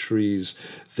factories,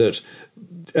 that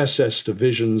SS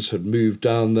divisions had moved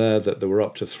down there, that there were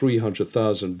up to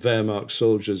 300,000 Wehrmacht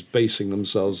soldiers basing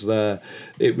themselves there.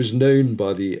 It was known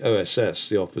by the OSS,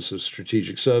 the Office of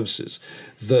Strategic Services,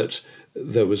 that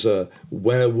there was a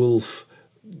werewolf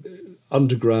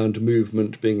underground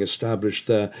movement being established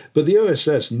there. But the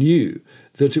OSS knew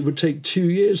that it would take 2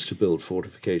 years to build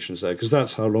fortifications there, because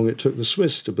that's how long it took the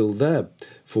Swiss to build their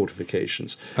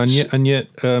fortifications. And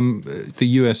yet, the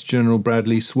US General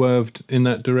Bradley swerved in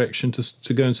that direction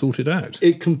to go and sort it out.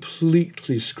 It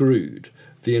completely screwed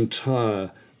the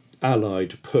entire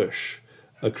Allied push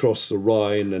across the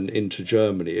Rhine and into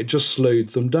Germany. It just slowed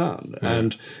them down. Yeah.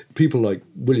 And people like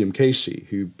William Casey,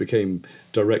 who became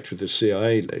director of the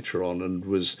CIA later on and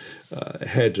was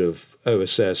head of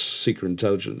OSS secret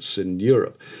intelligence in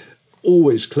Europe,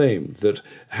 always claimed that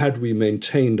had we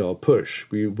maintained our push,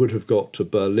 we would have got to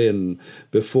Berlin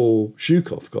before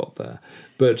Zhukov got there.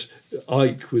 But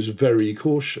Ike was very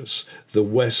cautious. The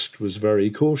West was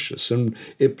very cautious. And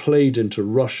it played into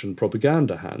Russian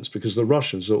propaganda hands, because the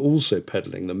Russians are also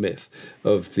peddling the myth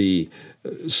of the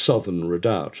southern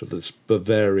redoubt, of this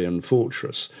Bavarian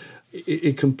fortress.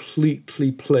 It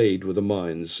completely played with the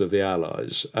minds of the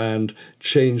Allies and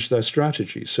changed their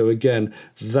strategy. So again,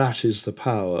 that is the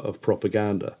power of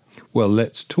propaganda. Well,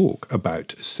 let's talk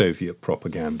about Soviet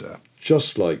propaganda.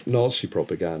 Just like Nazi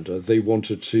propaganda, they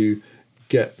wanted to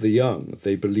get the young.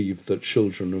 They believed that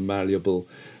children were malleable.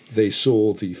 They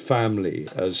saw the family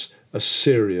as a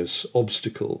serious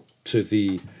obstacle to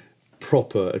the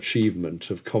proper achievement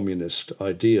of communist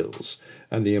ideals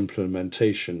and the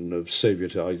implementation of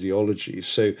Soviet ideology.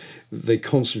 So they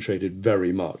concentrated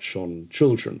very much on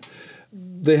children.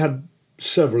 They had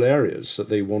several areas that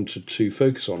they wanted to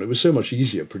focus on. It was so much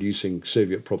easier producing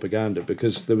Soviet propaganda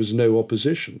because there was no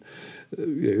opposition.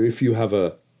 If you have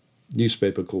a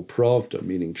newspaper called Pravda,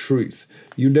 meaning truth,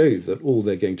 you know that all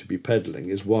they're going to be peddling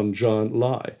is one giant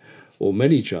lie or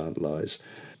many giant lies.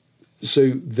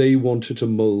 So they wanted to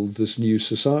mould this new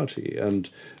society, and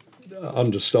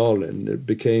under Stalin it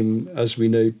became, as we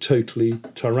know, totally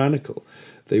tyrannical.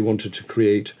 They wanted to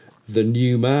create the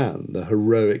new man, the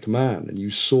heroic man, and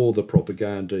you saw the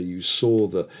propaganda, you saw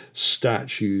the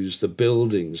statues, the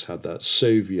buildings had that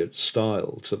Soviet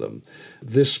style to them.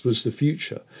 This was the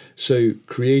future. So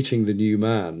creating the new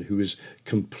man who was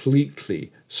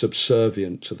completely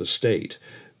subservient to the state,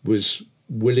 was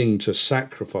willing to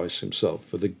sacrifice himself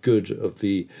for the good of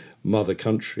the mother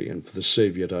country and for the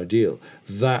Soviet ideal.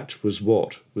 That was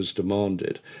what was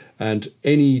demanded. And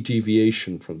any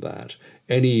deviation from that,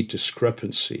 any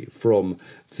discrepancy from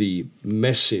the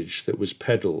message that was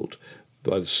peddled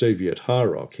by the Soviet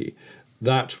hierarchy,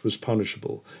 that was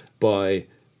punishable by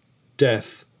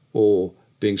death or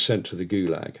being sent to the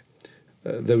Gulag.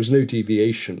 There was no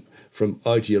deviation from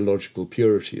ideological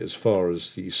purity as far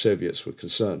as the Soviets were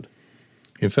concerned.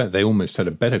 In fact, they almost had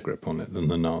a better grip on it than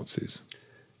the Nazis.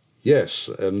 Yes,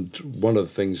 and one of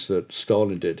the things that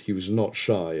Stalin did, he was not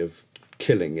shy of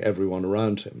killing everyone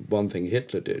around him. One thing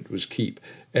Hitler did was keep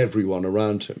everyone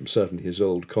around him, certainly his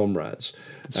old comrades.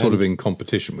 Sort of in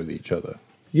competition with each other.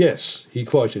 Yes, he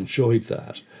quite enjoyed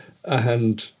that.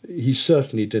 And he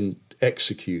certainly didn't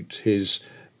execute his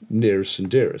nearest and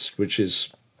dearest, which is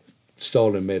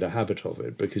Stalin made a habit of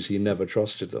it because he never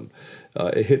trusted them.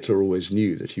 Hitler always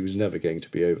knew that he was never going to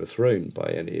be overthrown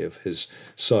by any of his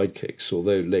sidekicks,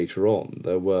 although later on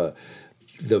there were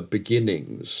the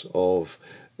beginnings of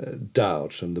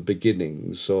doubt and the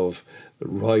beginnings of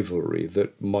rivalry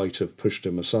that might have pushed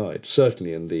him aside,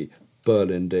 certainly in the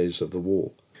Berlin days of the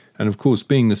war. And of course,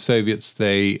 being the Soviets,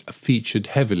 they featured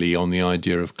heavily on the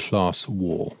idea of class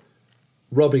war.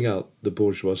 Rubbing out the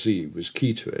bourgeoisie was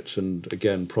key to it, and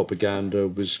again, propaganda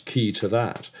was key to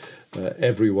that.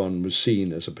 Everyone was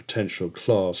seen as a potential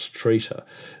class traitor,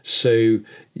 so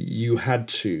you had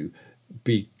to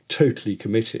be totally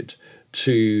committed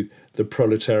to the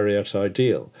proletariat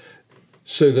ideal.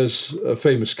 So there's a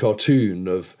famous cartoon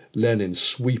of Lenin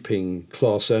sweeping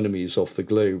class enemies off the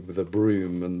globe with a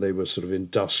broom, and they were sort of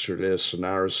industrialists and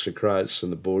aristocrats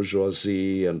and the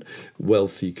bourgeoisie and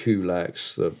wealthy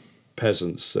kulaks, the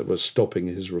peasants that were stopping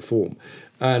his reform.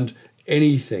 And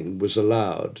anything was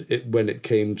allowed when it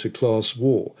came to class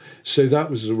war. So that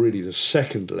was really the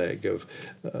second leg of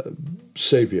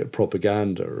Soviet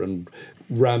propaganda and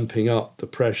ramping up the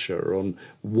pressure on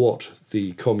what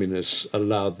the communists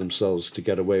allowed themselves to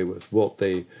get away with, what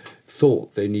they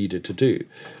thought they needed to do.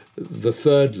 The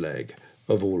third leg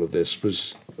of all of this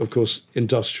was, of course,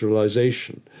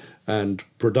 industrialization and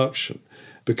production.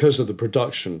 Because of the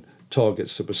production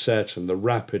targets that were set and the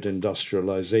rapid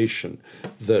industrialization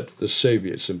that the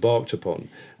Soviets embarked upon,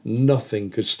 nothing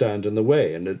could stand in the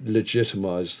way, and it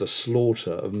legitimized the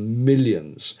slaughter of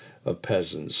millions of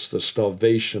peasants, the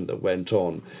starvation that went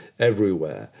on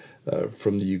everywhere,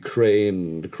 from the Ukraine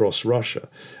and across Russia.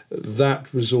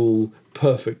 That was all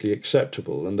perfectly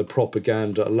acceptable, and the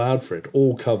propaganda allowed for it,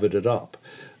 all covered it up.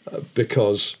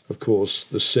 because, of course,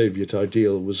 the Soviet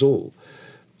ideal was all.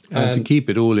 And to keep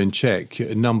it all in check,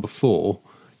 number 4,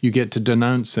 you get to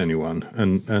denounce anyone,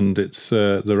 and it's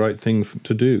the right thing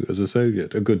to do as a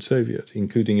Soviet, a good Soviet,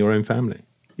 including your own family.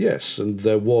 Yes, and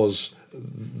there was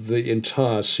the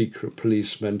entire secret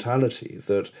police mentality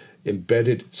that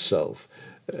embedded itself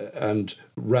and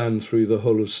ran through the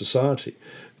whole of society.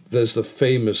 There's the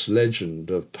famous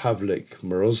legend of Pavlik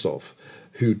Morozov,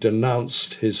 who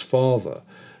denounced his father,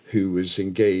 who was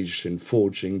engaged in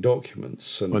forging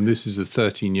documents. And this is a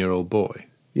 13-year-old boy.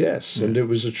 Yes, and it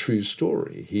was a true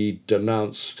story. He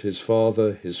denounced his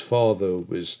father. His father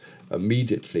was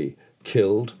immediately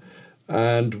killed.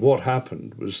 And what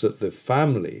happened was that the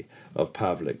family of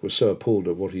Pavlik was so appalled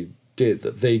at what he did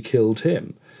that they killed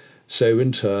him. So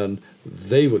in turn,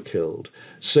 they were killed.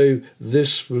 So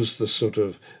this was the sort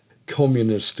of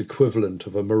communist equivalent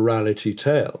of a morality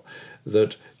tale,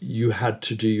 that you had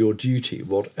to do your duty,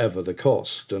 whatever the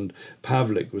cost. And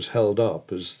Pavlik was held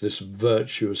up as this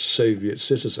virtuous Soviet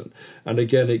citizen. And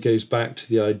again, it goes back to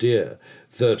the idea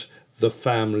that the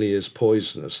family is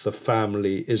poisonous, the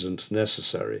family isn't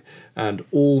necessary, and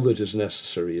all that is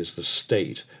necessary is the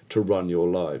state to run your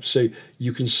lives. So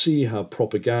you can see how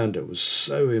propaganda was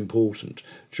so important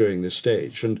during this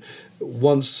stage. And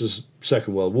once the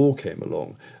Second World War came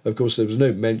along, of course, there was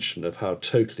no mention of how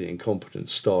totally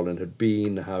incompetent Stalin had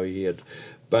been, how he had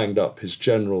banged up his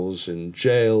generals in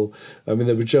jail. I mean,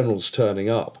 there were generals turning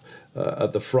up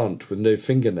at the front with no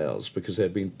fingernails because they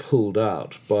had been pulled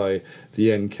out by the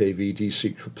NKVD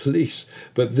secret police.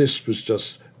 But this was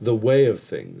just the way of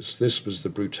things. This was the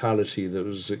brutality that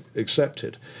was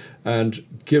accepted. And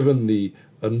given the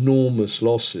enormous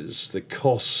losses, the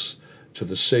costs to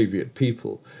the Soviet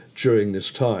people during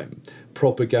this time,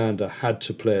 propaganda had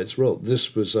to play its role.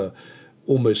 This was a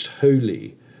almost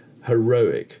wholly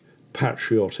heroic,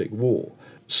 patriotic war.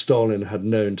 Stalin had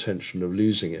no intention of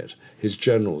losing it. His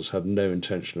generals had no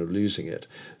intention of losing it.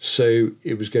 So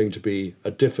it was going to be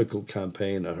a difficult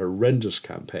campaign, a horrendous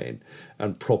campaign,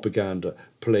 and propaganda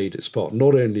played its part,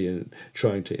 not only in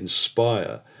trying to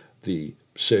inspire the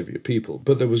Soviet people,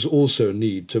 but there was also a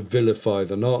need to vilify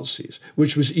the Nazis,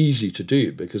 which was easy to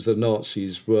do because the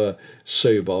Nazis were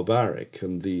so barbaric,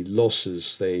 and the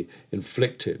losses they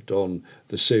inflicted on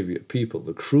the Soviet people,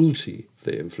 the cruelty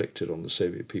they inflicted on the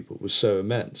Soviet people was so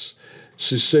immense.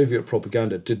 So Soviet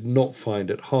propaganda did not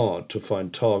find it hard to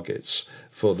find targets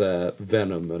for their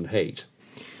venom and hate.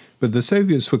 But the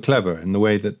Soviets were clever in the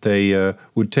way that they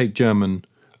would take German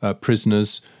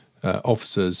prisoners,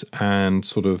 officers, and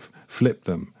sort of flip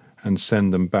them and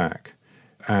send them back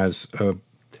as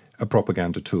a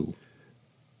propaganda tool.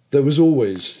 There was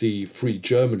always the Free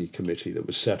Germany Committee that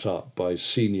was set up by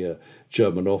senior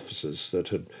German officers that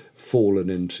had fallen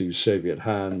into Soviet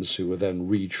hands, who were then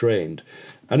retrained.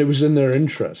 And it was in their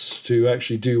interests to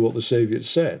actually do what the Soviets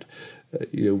said.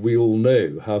 We all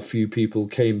know how few people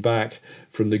came back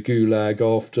from the Gulag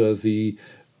after the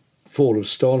fall of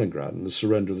Stalingrad and the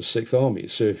surrender of the Sixth Army.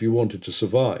 So if you wanted to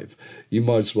survive, you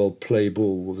might as well play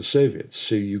ball with the Soviets.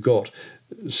 So you got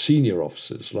senior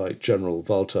officers like General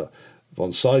Walter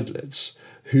von Seydlitz,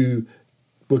 who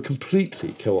were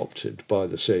completely co-opted by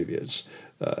the Soviets,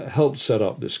 helped set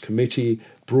up this committee,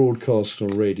 broadcast on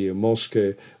Radio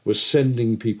Moscow, was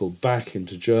sending people back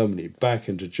into Germany, back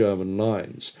into German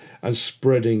lines, and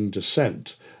spreading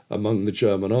dissent among the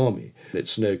German army.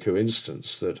 It's no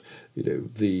coincidence that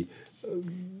the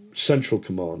Central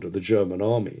Command of the German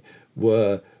army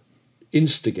were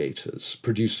instigators,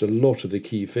 produced a lot of the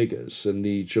key figures in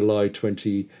the July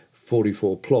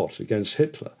 2044 plot against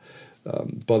Hitler.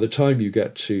 By the time you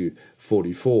get to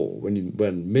 44,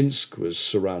 when Minsk was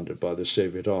surrounded by the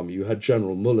Soviet army, you had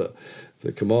General Müller,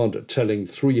 the commander, telling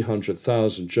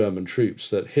 300,000 German troops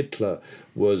that Hitler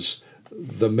was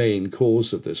the main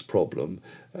cause of this problem,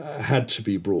 had to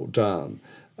be brought down,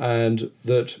 and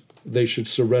that they should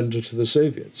surrender to the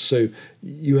Soviets. So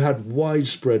you had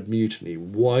widespread mutiny,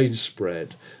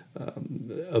 widespread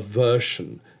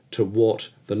aversion to what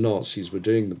the Nazis were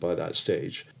doing by that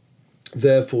stage.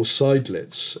 Therefore,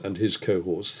 Seydlitz and his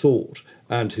cohorts thought,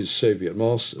 and his Soviet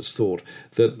masters thought,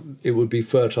 that it would be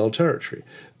fertile territory.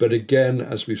 But again,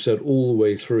 as we've said all the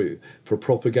way through, for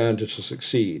propaganda to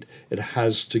succeed, it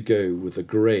has to go with the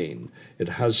grain. It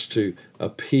has to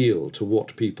appeal to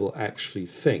what people actually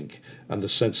think and the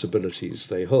sensibilities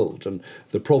they hold. And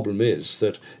the problem is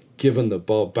that given the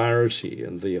barbarity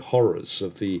and the horrors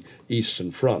of the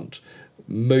Eastern Front,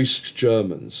 most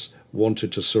Germans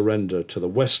wanted to surrender to the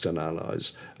Western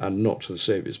Allies and not to the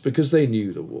Soviets, because they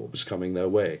knew the war was coming their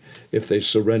way if they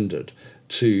surrendered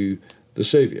to the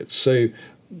Soviets. So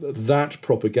that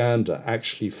propaganda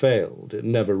actually failed. It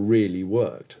never really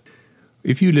worked.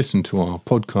 If you listen to our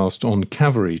podcast on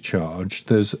cavalry charge,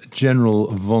 there's General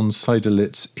von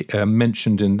Seidelitz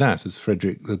mentioned in that as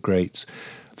Frederick the Great's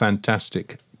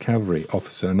fantastic cavalry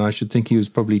officer, and I should think he was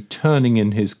probably turning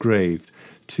in his grave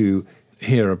to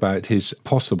hear about his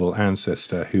possible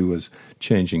ancestor who was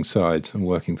changing sides and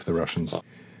working for the Russians.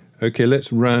 Okay,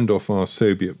 let's round off our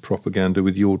Soviet propaganda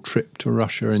with your trip to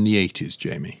Russia in the 80s,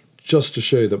 Jamie. Just to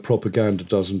show that propaganda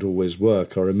doesn't always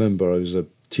work, I remember I was a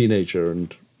teenager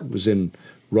and was in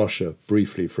Russia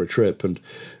briefly for a trip, and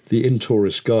the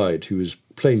in-tourist guide, who was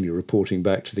plainly reporting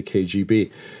back to the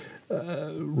KGB,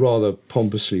 rather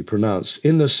pompously pronounced,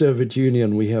 "In the Soviet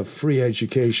Union we have free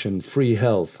education, free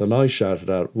health," and I shouted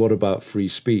out, "What about free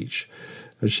speech?"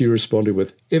 And she responded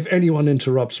with, "If anyone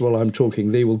interrupts while I'm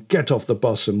talking, they will get off the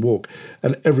bus and walk."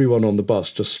 And everyone on the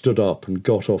bus just stood up and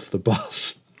got off the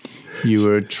bus. You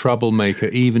were a troublemaker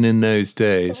even in those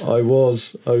days. I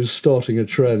was starting a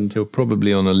trend. You're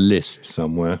probably on a list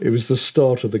somewhere. It was the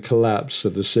start of the collapse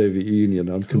of the Soviet Union.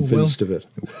 I'm convinced of it.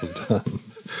 Well done.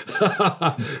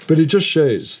 But it just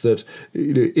shows that,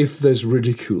 you know, if there's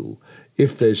ridicule,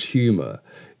 if there's humour,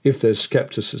 if there's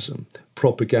scepticism,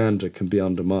 propaganda can be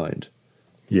undermined.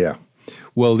 Yeah.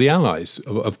 Well, the Allies,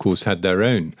 of course, had their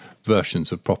own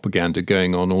versions of propaganda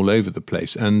going on all over the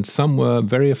place, and some were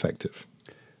very effective.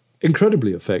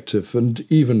 Incredibly effective, and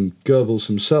even Goebbels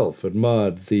himself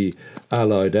admired the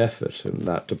Allied effort in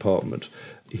that department.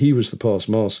 He was the past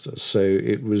master, so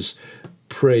it was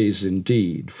praise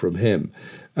indeed from him.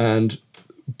 And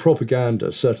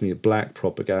propaganda, certainly black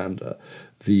propaganda,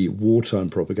 the wartime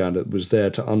propaganda that was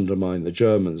there to undermine the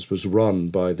Germans, was run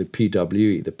by the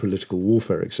PWE, the Political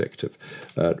Warfare Executive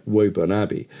at Woburn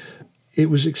Abbey. It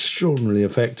was extraordinarily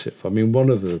effective. I mean, one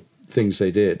of the things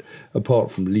they did, apart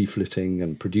from leafleting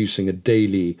and producing a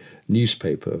daily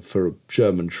newspaper for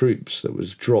German troops that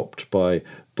was dropped by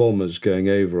bombers going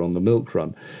over on the Milk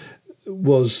Run,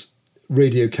 was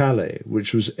Radio Calais,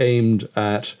 which was aimed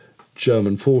at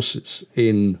German forces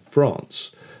in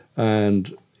France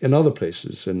and in other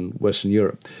places in Western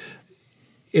Europe.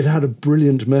 It had a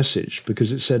brilliant message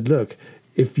because it said, look,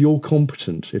 if you're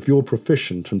competent, if you're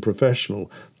proficient and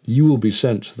professional, you will be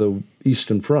sent to the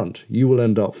Eastern Front. You will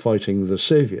end up fighting the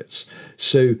Soviets.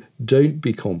 So don't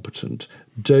be competent.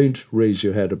 Don't raise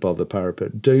your head above the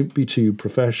parapet. Don't be too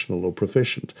professional or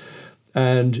proficient.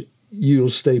 And you'll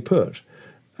stay put.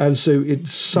 And so it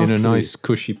subtly... In a nice,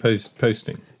 cushy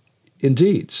posting.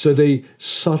 Indeed. So they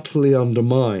subtly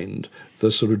undermined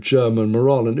the sort of German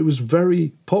morale, and it was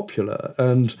very popular.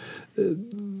 And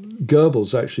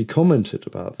Goebbels actually commented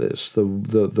about this, the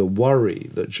worry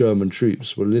that German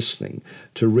troops were listening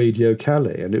to Radio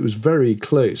Calais, and it was very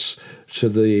close to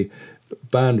the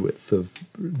bandwidth of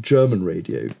German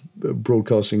radio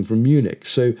broadcasting from Munich.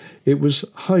 So it was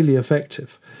highly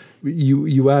effective.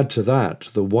 You add to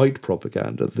that the white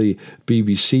propaganda, the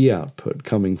BBC output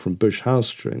coming from Bush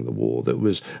House during the war that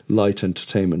was light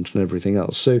entertainment and everything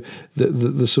else. So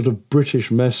the sort of British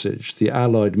message, the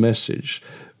Allied message,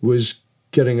 was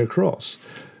getting across.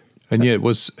 And yet it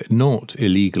was not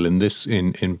illegal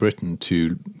in Britain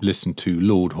to listen to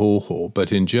Lord Haw-Haw,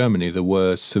 but in Germany there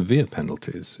were severe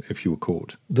penalties if you were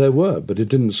caught. There were, but it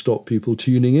didn't stop people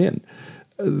tuning in.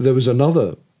 There was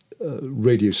another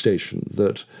radio station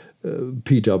that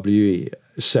PWE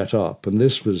set up, and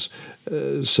this was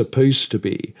supposed to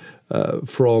be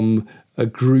from a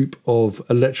group of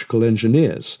electrical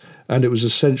engineers, and it was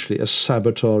essentially a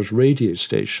sabotage radio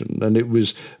station, and it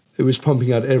was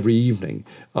pumping out every evening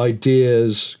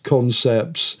ideas,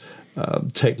 concepts,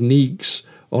 techniques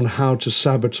on how to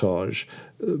sabotage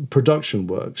production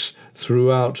works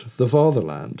throughout the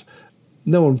fatherland.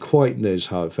 No one quite knows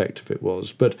how effective it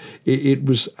was, but it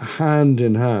was hand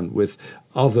in hand with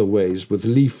other ways, with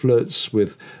leaflets,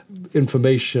 with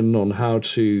information on how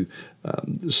to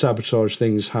sabotage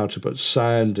things, how to put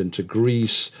sand into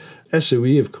grease.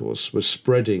 SOE, of course, was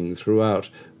spreading throughout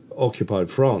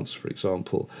occupied France, for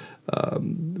example,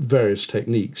 various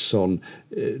techniques on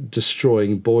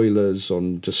destroying boilers,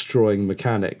 on destroying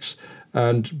mechanics,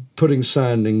 and putting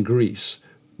sand in grease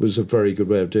was a very good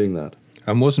way of doing that.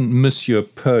 And wasn't Monsieur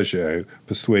Peugeot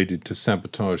persuaded to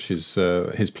sabotage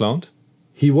his plant?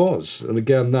 He was, and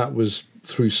again, that was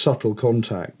through subtle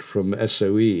contact from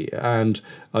SOE, and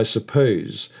I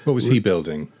suppose... What was he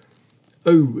building?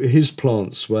 Oh, his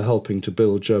plants were helping to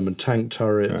build German tank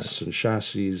turrets and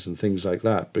chassis and things like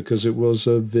that, because it was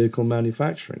a vehicle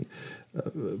manufacturing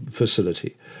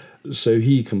facility. So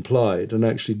he complied and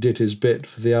actually did his bit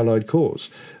for the Allied cause.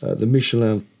 The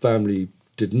Michelin family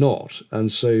did not,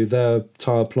 and so their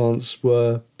tyre plants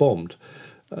were bombed.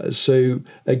 So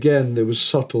again, there was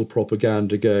subtle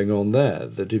propaganda going on there,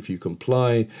 that if you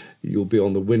comply, you'll be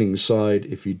on the winning side.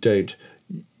 If you don't,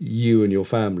 you and your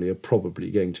family are probably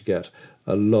going to get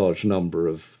a large number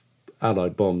of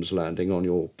Allied bombs landing on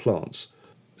your plants.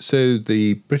 So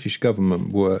the British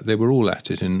government were all at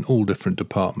it in all different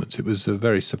departments. It was a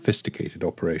very sophisticated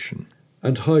operation.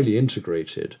 And highly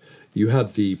integrated. You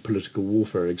had the political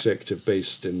warfare executive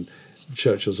based in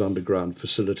Churchill's underground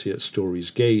facility at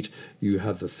Storey's Gate. You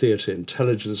had the Theatre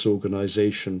Intelligence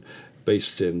Organisation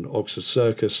based in Oxford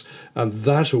Circus, and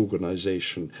that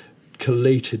organisation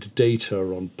collated data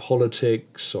on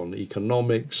politics, on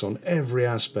economics, on every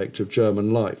aspect of German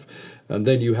life. And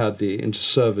then you had the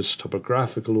Inter-Service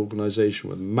Topographical Organisation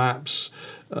with maps.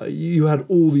 You had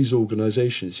all these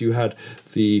organisations. You had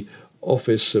the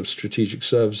Office of Strategic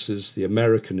Services, the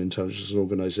American intelligence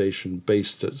organisation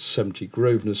based at 70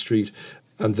 Grosvenor Street,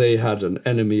 and they had an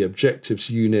enemy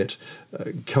objectives unit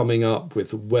coming up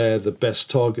with where the best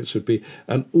targets would be,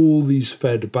 and all these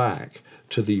fed back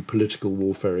to the political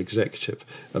warfare executive.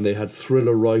 And they had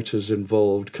thriller writers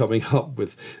involved coming up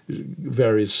with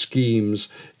various schemes.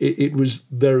 It was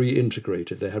very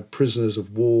integrated. They had prisoners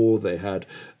of war, they had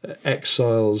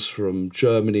exiles from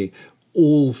Germany,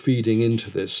 all feeding into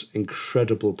this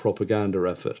incredible propaganda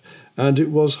effort. And it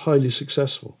was highly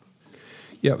successful.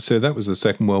 Yeah, so that was the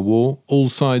Second World War. All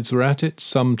sides were at it,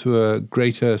 some to a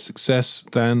greater success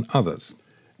than others.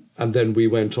 And then we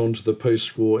went on to the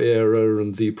post-war era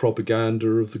and the propaganda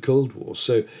of the Cold War.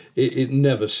 So it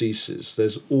never ceases.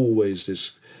 There's always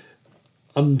this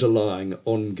underlying,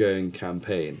 ongoing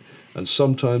campaign. And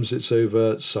sometimes it's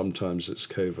overt, sometimes it's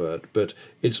covert, but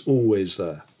it's always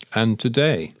there. And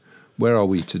today, where are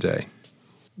we today?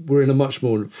 We're in a much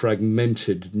more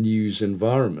fragmented news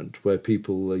environment where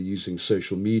people are using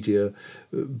social media.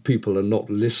 People are not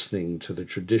listening to the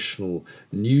traditional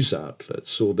news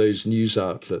outlets, or those news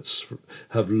outlets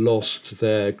have lost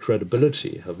their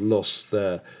credibility, have lost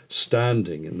their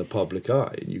standing in the public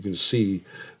eye. And you can see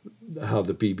how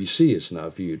the BBC is now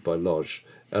viewed by large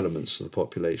elements of the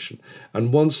population.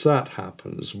 And once that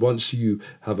happens, once you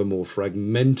have a more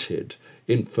fragmented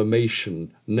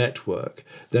information network,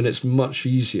 then it's much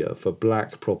easier for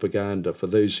black propaganda, for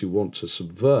those who want to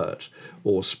subvert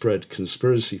or spread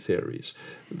conspiracy theories.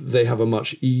 They have a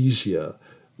much easier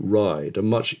ride, a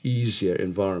much easier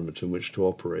environment in which to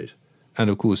operate. And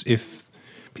of course, if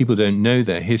people don't know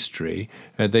their history,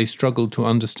 they struggle to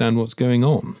understand what's going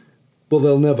on. Well,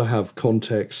 they'll never have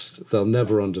context, they'll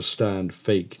never understand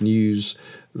fake news,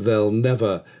 they'll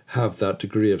never have that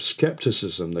degree of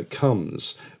skepticism that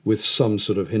comes with some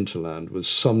sort of hinterland, with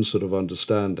some sort of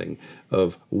understanding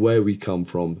of where we come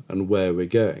from and where we're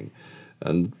going.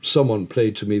 And someone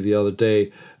played to me the other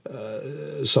day,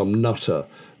 some nutter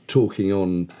talking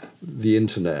on the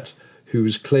internet, who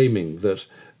was claiming that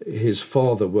his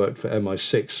father worked for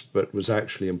MI6 but was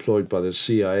actually employed by the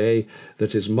CIA,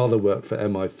 that his mother worked for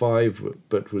MI5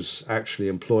 but was actually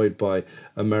employed by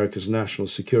America's National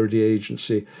Security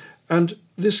Agency. And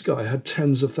this guy had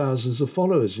tens of thousands of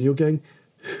followers, and you're going,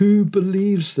 who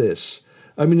believes this?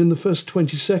 I mean, in the first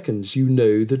 20 seconds, you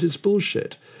know that it's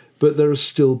bullshit, but there are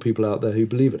still people out there who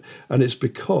believe it. And it's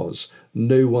because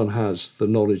no one has the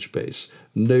knowledge base,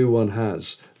 no one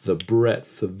has the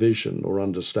breadth of vision or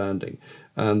understanding.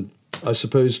 And I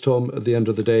suppose, Tom, at the end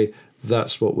of the day,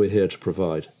 that's what we're here to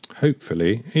provide.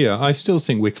 Hopefully. Yeah, I still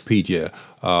think Wikipedia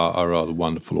are a rather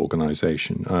wonderful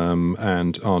organisation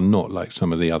and are not like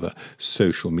some of the other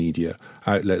social media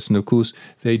outlets. And of course,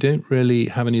 they don't really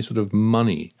have any sort of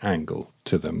money angle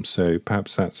to them. So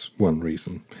perhaps that's one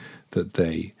reason that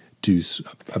they do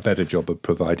a better job of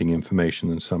providing information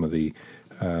than some of the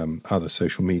other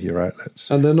social media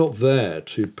outlets. And they're not there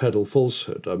to peddle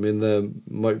falsehood. I mean, there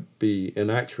might be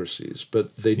inaccuracies,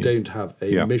 but they don't have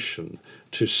a mission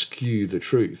to skew the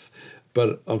truth.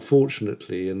 But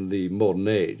unfortunately, in the modern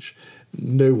age,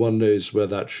 no one knows where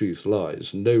that truth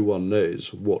lies. No one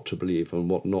knows what to believe and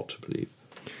what not to believe.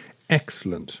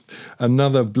 Excellent.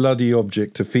 Another bloody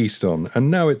object to feast on. And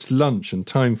now it's lunch and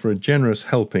time for a generous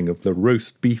helping of the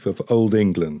roast beef of Old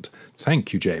England.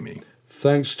 Thank you, Jamie.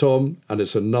 Thanks, Tom, and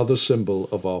it's another symbol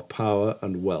of our power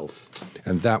and wealth.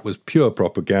 And that was pure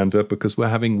propaganda because we're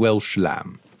having Welsh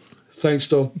lamb. Thanks,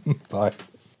 Tom. Bye.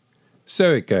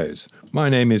 So it goes. My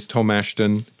name is Tom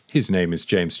Ashton. His name is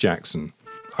James Jackson.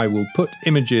 I will put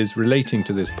images relating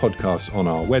to this podcast on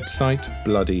our website,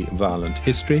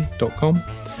 bloodyviolenthistory.com,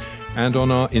 and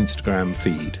on our Instagram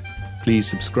feed. Please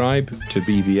subscribe to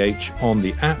BVH on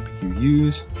the app you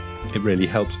use. It really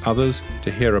helps others to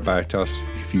hear about us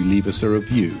if you leave us a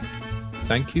review.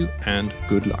 Thank you and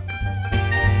good luck.